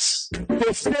endurance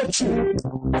to stay true.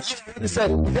 He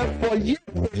said, therefore, yet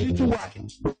a little while,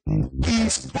 he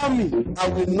is coming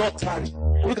and will not tarry.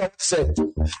 Look at what he said.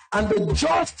 And the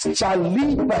just shall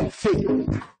live by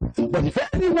faith. But if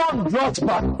anyone draws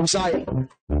back from Zion,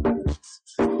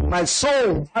 my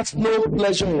soul has no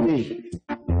pleasure in it.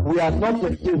 We are not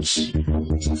of those.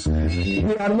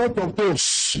 We are not of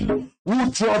those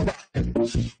who draw back.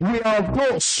 We are of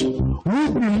those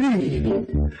who believe.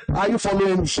 Are you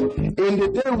following me? In the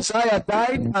day Uzziah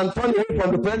died and turned away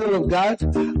from the presence of God,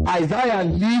 Isaiah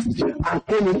lived and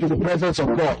came into the presence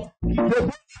of God.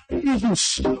 The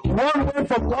issues. One went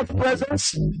from God's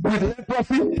presence with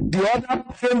leprosy, the other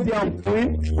came there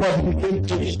unclean, but he became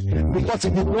clean because he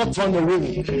did not turn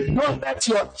away. Don't let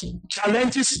your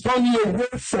challenges turn you away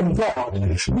from God.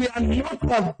 We are not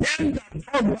of them that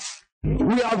come.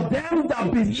 We are them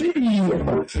that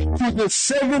believe to the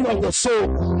saving of the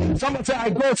soul. Someone say, I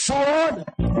go forward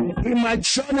in my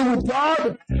journey with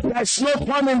God. There's no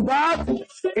coming back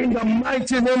in the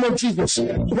mighty name of Jesus.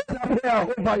 Pray that prayer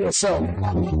over yourself.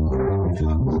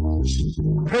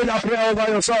 Pray that prayer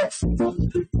over yourself.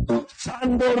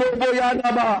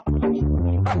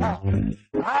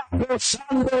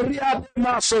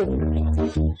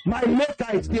 My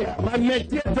maker is there. My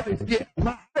mediator is there.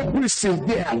 My high priest is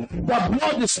there. The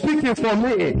blood is speaking for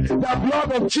me. The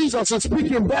blood of Jesus is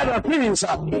speaking better things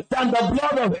than the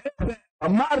blood of Abel. I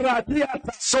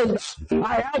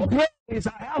have great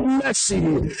I have mercy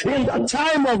in the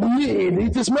time of need.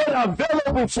 It is made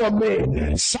available for me.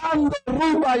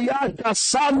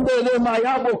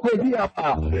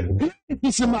 It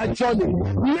is in my journey.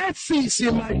 Mercy is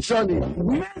in my journey.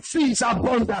 Mercy is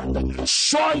abundant.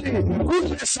 Surely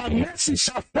goodness and mercy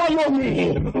shall follow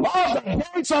me all the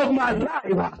days of my life,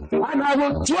 and I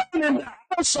will dwell in the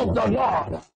house of the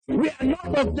Lord. We are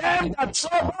not of them that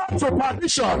travel to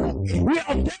perdition. We are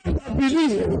of them that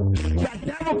believe. The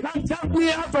devil can't take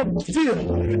me out of this fear.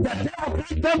 The devil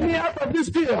can't take me out of this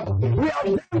fear. We are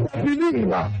of them that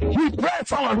believe. We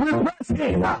press on. We press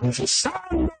in.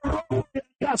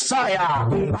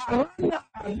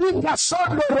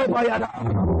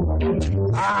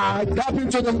 Tap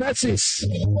into the message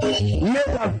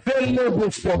made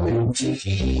available for me.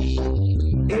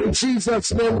 In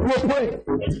Jesus' name we pray.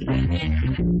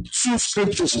 2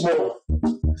 scriptures more.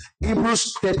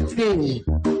 Hebrews 13,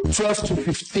 12 to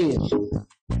 15.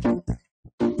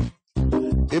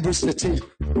 Hebrews 13.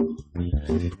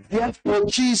 Therefore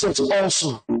Jesus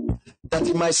also, that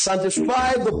he might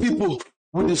sanctify the people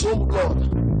with his own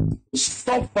blood,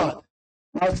 suffered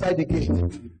outside the gate,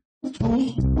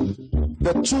 to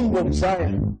the tomb of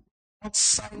Zion,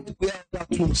 outside where the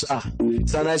tombs are.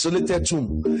 It's an isolated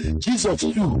tomb. Jesus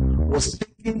too was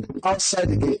taken outside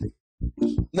the gate.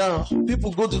 Now,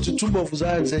 people go to the tomb of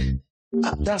Zion and say,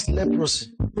 that's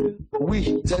leprosy.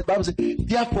 The Bible says,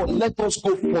 therefore, let us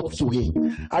go forth to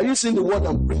him. Are you seeing the word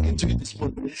I'm bringing to you this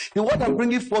morning? The word I'm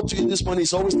bringing forth to you this morning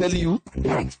is always telling you,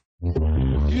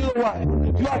 you know why?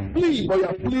 You are fleeing, but you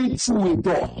are fleeing through a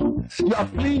door. You are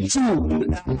fleeing through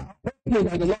an opening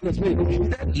that the Lord has made.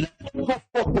 Then let us go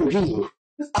forth to him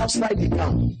outside the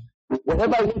camp.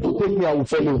 Whenever you want to take me, I will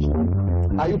follow you.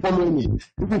 Are you following me?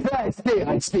 If you say I stay,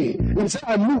 I stay. If you say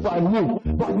I move, I move.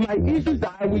 But my issue is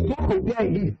that I will go to where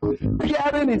he is.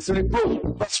 Bearing its reproach.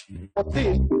 Verse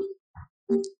 14.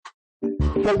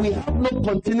 For we have no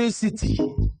continuity.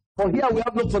 For here we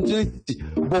have no continuity,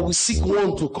 but we seek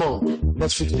one to come.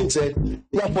 Verse 15 said,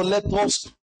 therefore let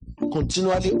us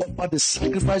continually offer the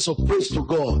sacrifice of praise to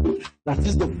God. That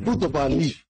is the fruit of our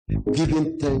lips,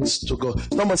 giving thanks to God.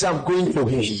 Someone say, I'm going for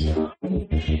him.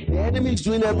 The enemy is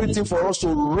doing everything for us to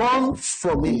run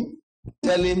from him.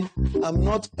 Tell him, I'm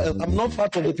not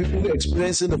part of the people who are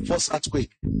experiencing the first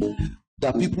earthquake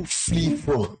that people flee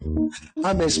from.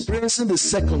 I'm experiencing the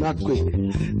second earthquake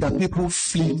that people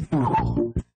flee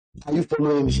through. Are you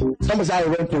following me? Somebody say, I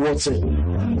went towards it.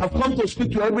 I've come to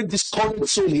speak to every discouraged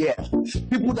soul here.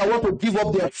 People that want to give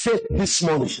up their faith this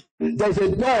morning. There's a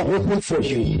door open for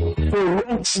you to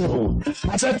run through.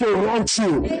 I said to run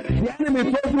through. The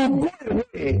enemy told you, go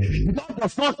away. God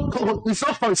is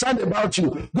not concerned about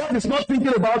you. God is not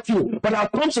thinking about you. But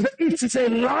I've come to say, it is a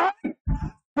lie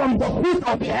from the pit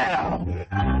of hell.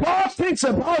 God thinks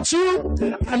about you,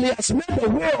 and he has made a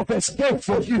way of escape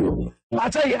for you. I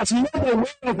say he has made a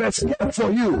way of escape for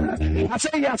you. I say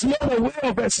he has made a way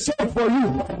of escape for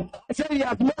you. I say he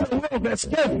has made a way of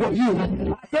escape for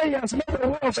you. I say he has made a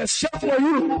way of escape for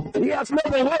you. He has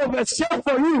made a way of escape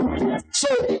for you. So,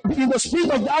 in the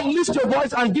spirit of God, lift your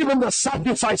voice and give him the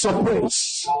sacrifice of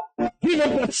praise. Give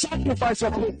him the sacrifice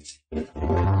of praise.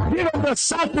 Give him the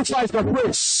sacrifice of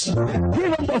praise.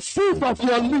 Give him the fruit of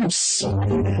your lips.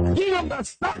 Give him the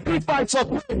sacrifice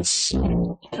of praise.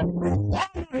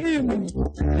 Honor him.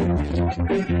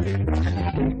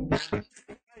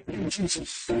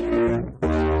 Jesus.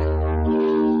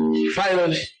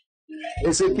 Finally,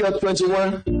 Ezekiel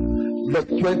 21, verse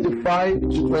 25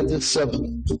 to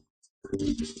 27. I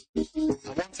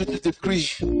want you to decree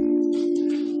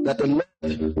that the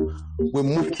Lord will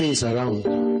move things around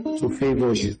to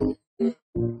favor you.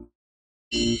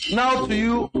 Now to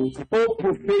you, O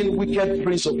profane, wicked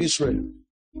prince of Israel,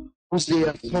 whose day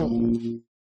has come,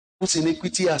 whose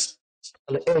iniquity has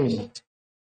end.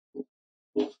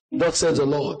 Thus says the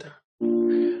Lord,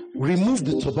 remove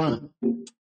the turban,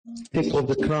 take off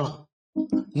the crown,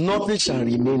 nothing shall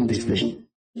remain the same.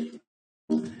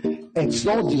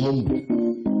 Exalt the humble,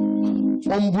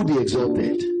 humble the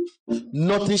exalted,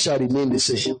 nothing shall remain the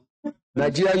same.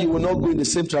 Nigeria, you will not go in the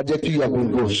same trajectory you have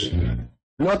been going.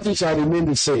 Nothing shall remain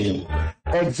the same.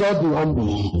 Exalt the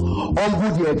humble,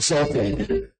 humble the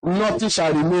exalted. Nothing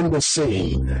shall remain the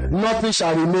same. Nothing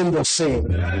shall remain the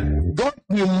same. God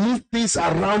will move things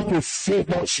around to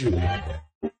favor you.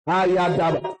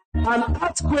 An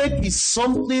earthquake is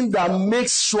something that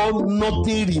makes sure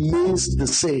nothing remains the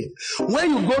same.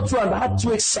 When you go to an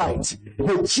earthquake site,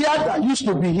 the chair that used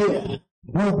to be here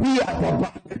will be at the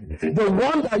back. The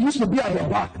one that used to be at the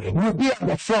back will be at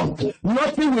the front.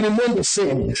 Nothing will remain the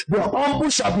same. The humble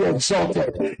shall be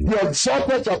exalted. The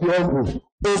exalted shall be humble.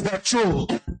 Overthrow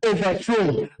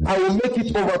overthrown. I will make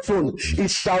it overthrown.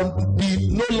 It shall be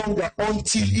no longer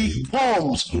until it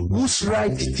comes whose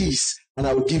right it is, and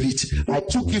I will give it. I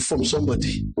took it from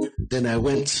somebody. Then I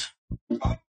went.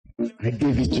 I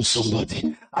gave it to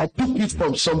somebody. I took it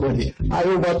from somebody. I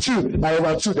overthrew.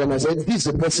 Then I said, this is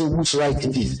the person whose right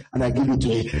it is. And I give it to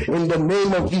him. In the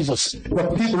name of Jesus,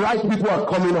 the right people are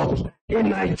coming up in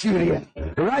Nigeria.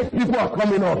 Right people are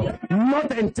coming up.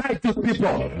 Not entitled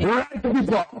people. Right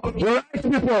people.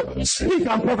 Speak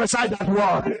and prophesy that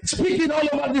word. Speaking all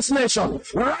over this nation.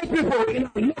 Right people in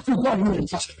our local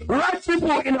government. Right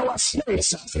people in our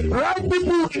states. Right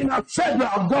people in our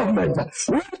federal government.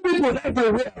 Right people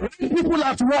everywhere. Right people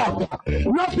at work.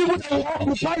 Not people that will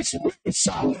occupy space.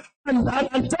 And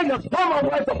take the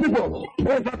commonwealth of people.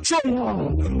 Overthrow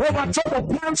the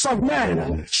plans of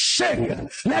men. Shake.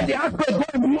 Let the earthquake go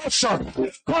in motion.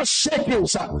 Cause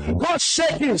shakings. From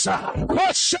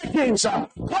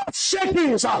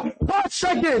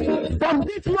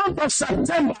this month of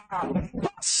September.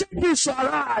 Cause shakings to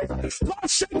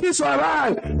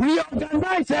arrive.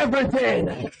 Reorganize everything.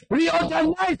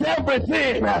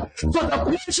 To the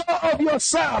pleasure of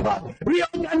yourself.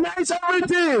 Reorganize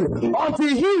everything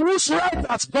until he whose right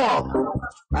has come.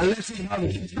 And let him have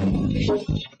it.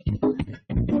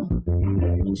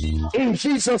 In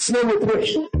Jesus' name we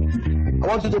pray. I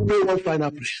want you to pray one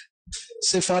final prayer.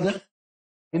 Say, Father,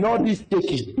 in all this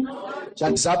taking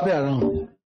that's happening around,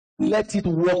 let it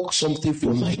work something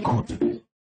for my good.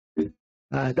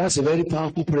 That's a very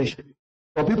powerful prayer.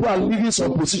 But people are leaving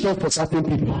some position for certain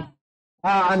people.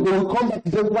 And they will come back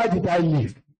and say, why did I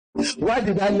leave? Why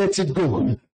did I let it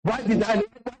go? Why did I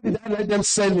let them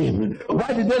sell him?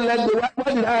 Why did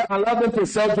I allow them to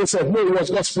sell Joseph? No, it was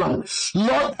God's plan.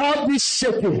 Lord, all this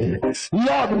shaking,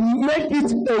 Lord, make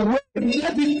it a way.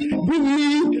 Let it give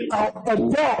me a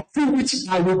door through which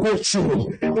I will go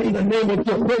through. In the name of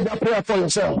God, pray that prayer for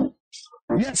yourself.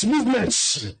 Yes,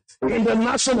 movements in the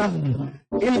national,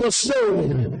 in the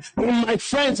state, in my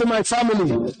friends and my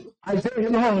family. I say,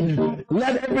 Lord,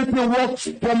 let everything work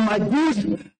for my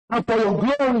good and for your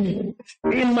glory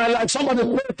in my life. Somebody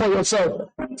pray for yourself.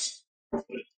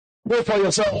 Pray for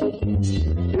yourself.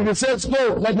 If it says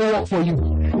go, let me work for you.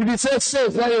 If it says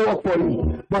save, let me work for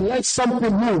you. But let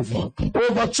something move.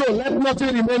 Overthrow. Let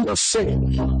nothing remain the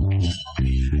same.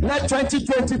 Let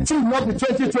 2022 not be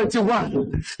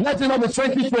 2021. Let it not be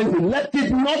 2020.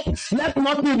 Let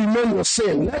nothing remain the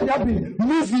same. Let there be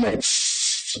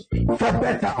movements for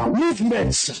better.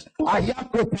 Movements.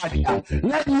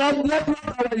 Let not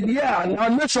our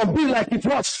nation be like it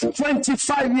was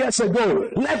 25 years ago.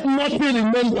 Let nothing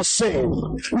remain the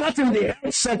same. Not in the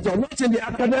health sector, not in the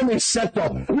academic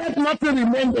sector. Let nothing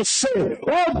remain the same.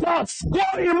 Oh God, go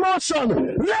in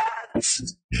motion. Let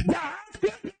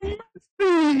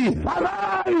the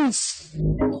arise.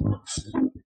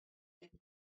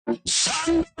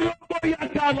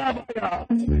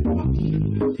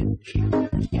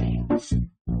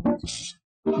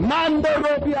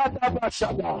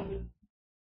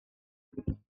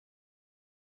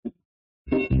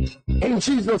 In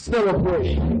Jesus' name we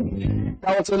pray.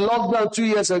 There was a lockdown 2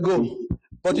 years ago.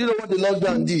 But you know what the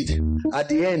lockdown did? At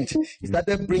the end, it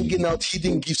started bringing out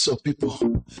hidden gifts of people.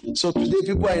 So today,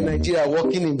 people are in Nigeria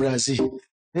working in Brazil.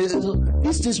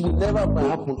 These things will never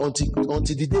happen until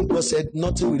the day God said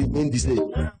nothing will remain the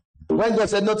same. When God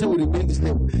said nothing will remain the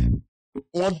same,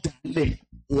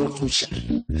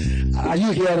 are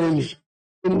you hearing me?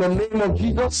 In the name of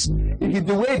Jesus, if it's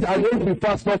the way it arranged with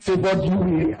passport favored, you will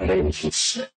rearrange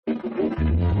it.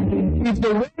 If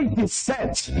the way it is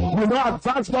set will not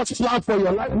advance God's plan for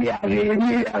your life, we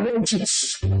rearrange it.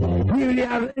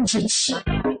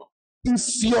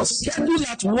 If your schedule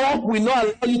at work will not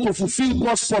allow you to fulfill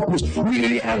God's purpose,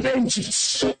 we rearrange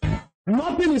it.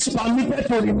 Nothing is permitted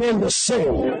to remain the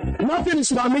same. Nothing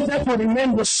is permitted to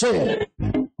remain the same.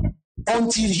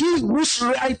 Until he whose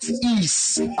right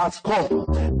is has come,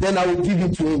 then I will give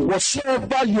it to him.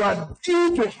 Whatsoever you are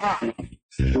due to have,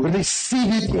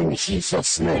 receive it in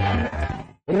Jesus' name.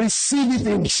 Receive it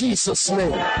in Jesus'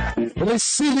 name.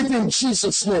 Receive it in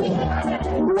Jesus' name.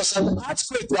 It was an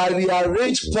earthquake that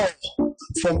rearranged Paul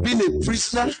from being a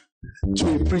prisoner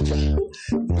to a preacher.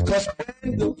 Because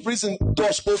when the prison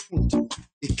doors opened,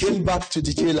 he came back to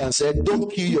the jail and said, don't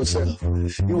kill yourself.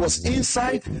 He was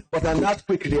inside, but an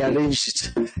earthquake rearranged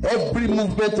it. Every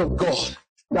movement of God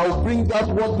that will bring out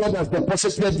what God has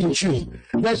deposited in you.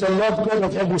 Let the Lord God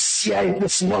of heaven share it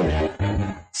this morning.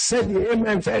 Say the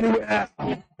amen very well.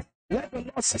 Let the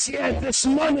Lord share it this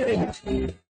morning.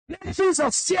 Let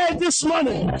Jesus share it this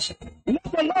morning. Let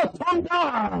the Lord come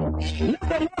down. Let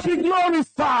the Lord be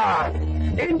glorified.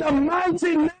 In the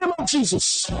mighty name of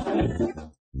Jesus.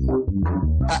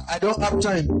 I don't have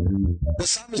time. The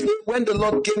psalmist, when the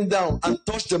Lord came down and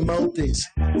touched the mountains,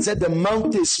 said the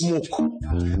mountains smoke.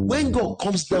 When God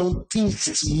comes down,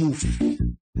 things move.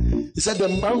 He said the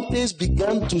mountains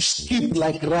began to skip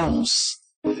like rams.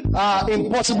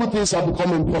 Impossible things have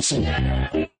become impossible.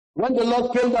 When the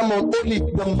Lord came down on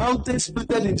Olive, the mountains split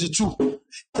into two.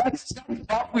 That's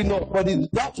how we know, but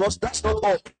that's not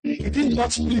all. He did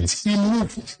not split, he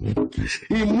moved.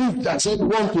 He moved and said,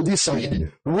 one to this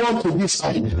side, one to this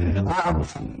side.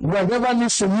 Whatever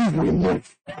needs to move, we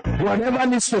move. Whatever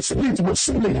needs to split, we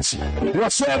split.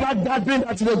 Whatsoever gathering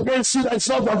that is against you, that is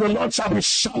not of the Lord shall be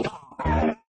shattered.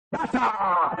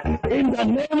 In the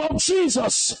name of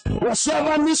Jesus,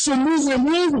 whatsoever needs to move, we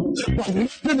move, but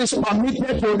nothing is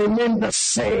permitted to remain the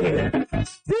same.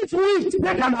 This week,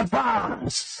 they can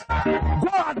advance. Go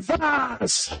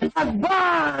advance.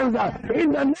 Advance.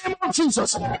 In the name of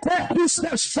Jesus, take 2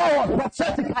 steps forward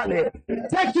prophetically.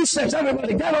 Take 2 steps,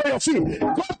 everybody, get on your feet.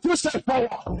 Go 2 steps forward.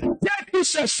 Take 2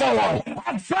 steps forward.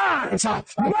 Advance.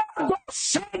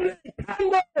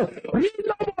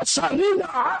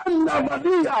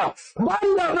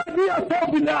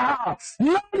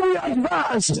 Lord, we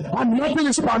advance, and nothing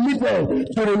is permitted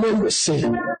to remain the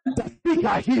same. The sick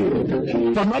are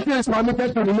healed, but nothing is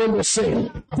permitted to remain the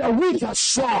same. The weak are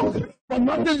strong, but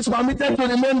nothing is permitted to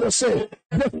remain the same.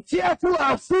 The fearful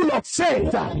are full of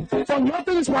faith, but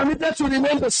nothing is permitted to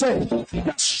remain the same.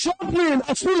 The struggling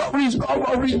are full of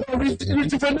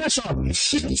rejuvenation.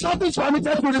 Nothing is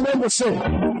permitted to remain the same.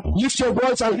 Lift your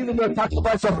voice and give him the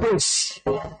sacrifice of praise.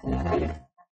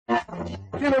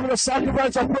 Give him the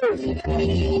sacrifice of praise.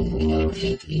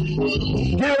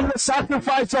 Give him the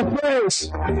sacrifice of praise.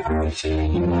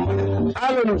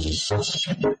 Hallelujah.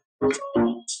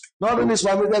 Nothing is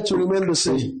permitted to remain the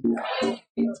same.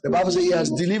 The Bible says he has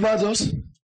delivered us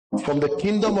from the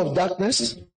kingdom of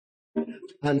darkness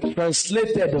and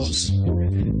translated us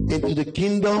into the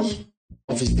kingdom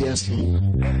of his dear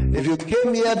Son. If you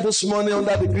came here this morning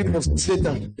under the grip of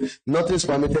Satan, nothing is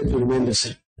permitted to remain the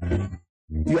same.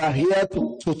 You are here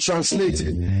to translate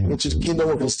into the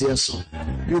kingdom of his dear Son.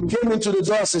 You came into the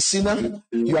door as a sinner,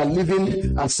 you are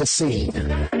living as a saint.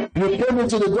 You came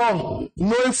into the door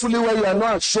knowing fully well you are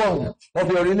not assured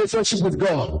of your relationship with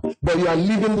God, but you are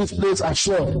leaving this place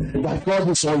assured that God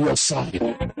is on your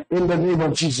side. In the name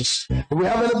of Jesus. If we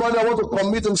have anybody that want to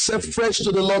commit himself fresh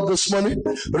to the Lord this morning,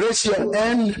 raise your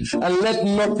hand and let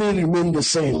nothing remain the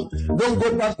same. Don't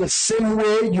go back the same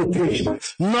way you came.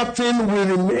 Nothing will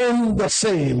remain the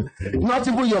same. Not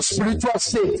even your spiritual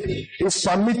state is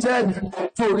permitted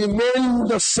to remain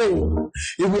the same.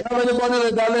 If we have anybody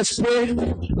like that, let's pray.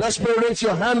 Let's pray. Raise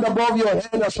your hand above your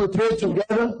head as we pray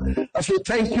together. As we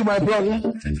thank you, my brother.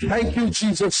 Thank you,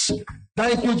 Jesus.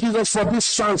 Thank you, Jesus, for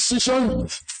this transition,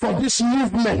 for this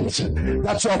movement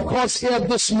that you have caused here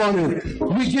this morning.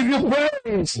 We give you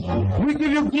praise. We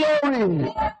give you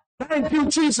glory. Thank you,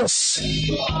 Jesus.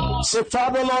 So,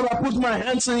 Father, Lord, I put my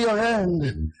hands in your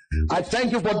hand. I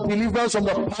thank you for deliverance from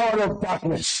the power of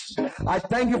darkness. I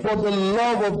thank you for the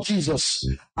love of Jesus.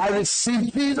 I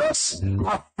receive Jesus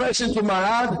afresh into my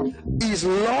heart. He is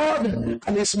Lord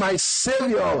and is my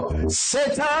Savior.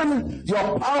 Satan,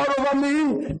 your power over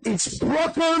me is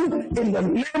broken in the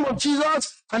name of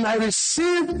Jesus, and I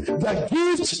receive the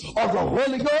gift of the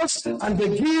Holy Ghost and the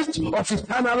gift of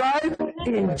eternal life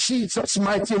in Jesus'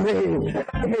 mighty name.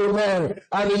 Amen.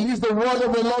 I release the word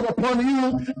of the Lord upon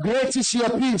you. Great is your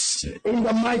peace. In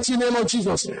the mighty name of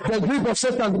Jesus. The grip of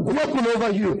Satan broken over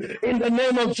you. In the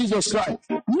name of Jesus Christ.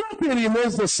 Nothing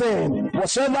remains the same.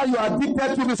 Whatever you are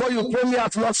addicted to before you came here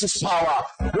has lost its power.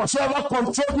 Whatever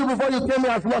controlled you before you came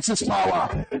here has lost its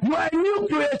power. You are a new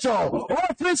creature. All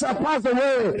things are passed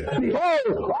away.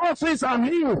 Behold, all things are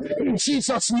new. In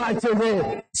Jesus' mighty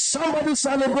name. Somebody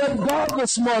celebrate God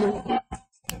this morning.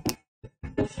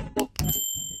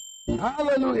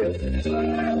 Hallelujah.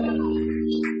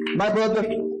 My brother,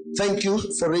 thank you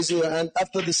for raising your hand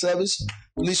after the service.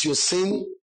 Please, your son,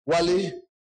 Wale,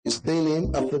 is staying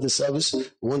in after the service.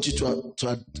 We want you to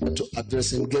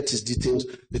address him, get his details,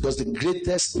 because the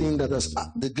greatest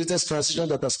transition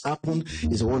that has happened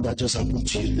is the one that just happened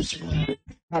to you this morning.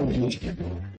 Hallelujah.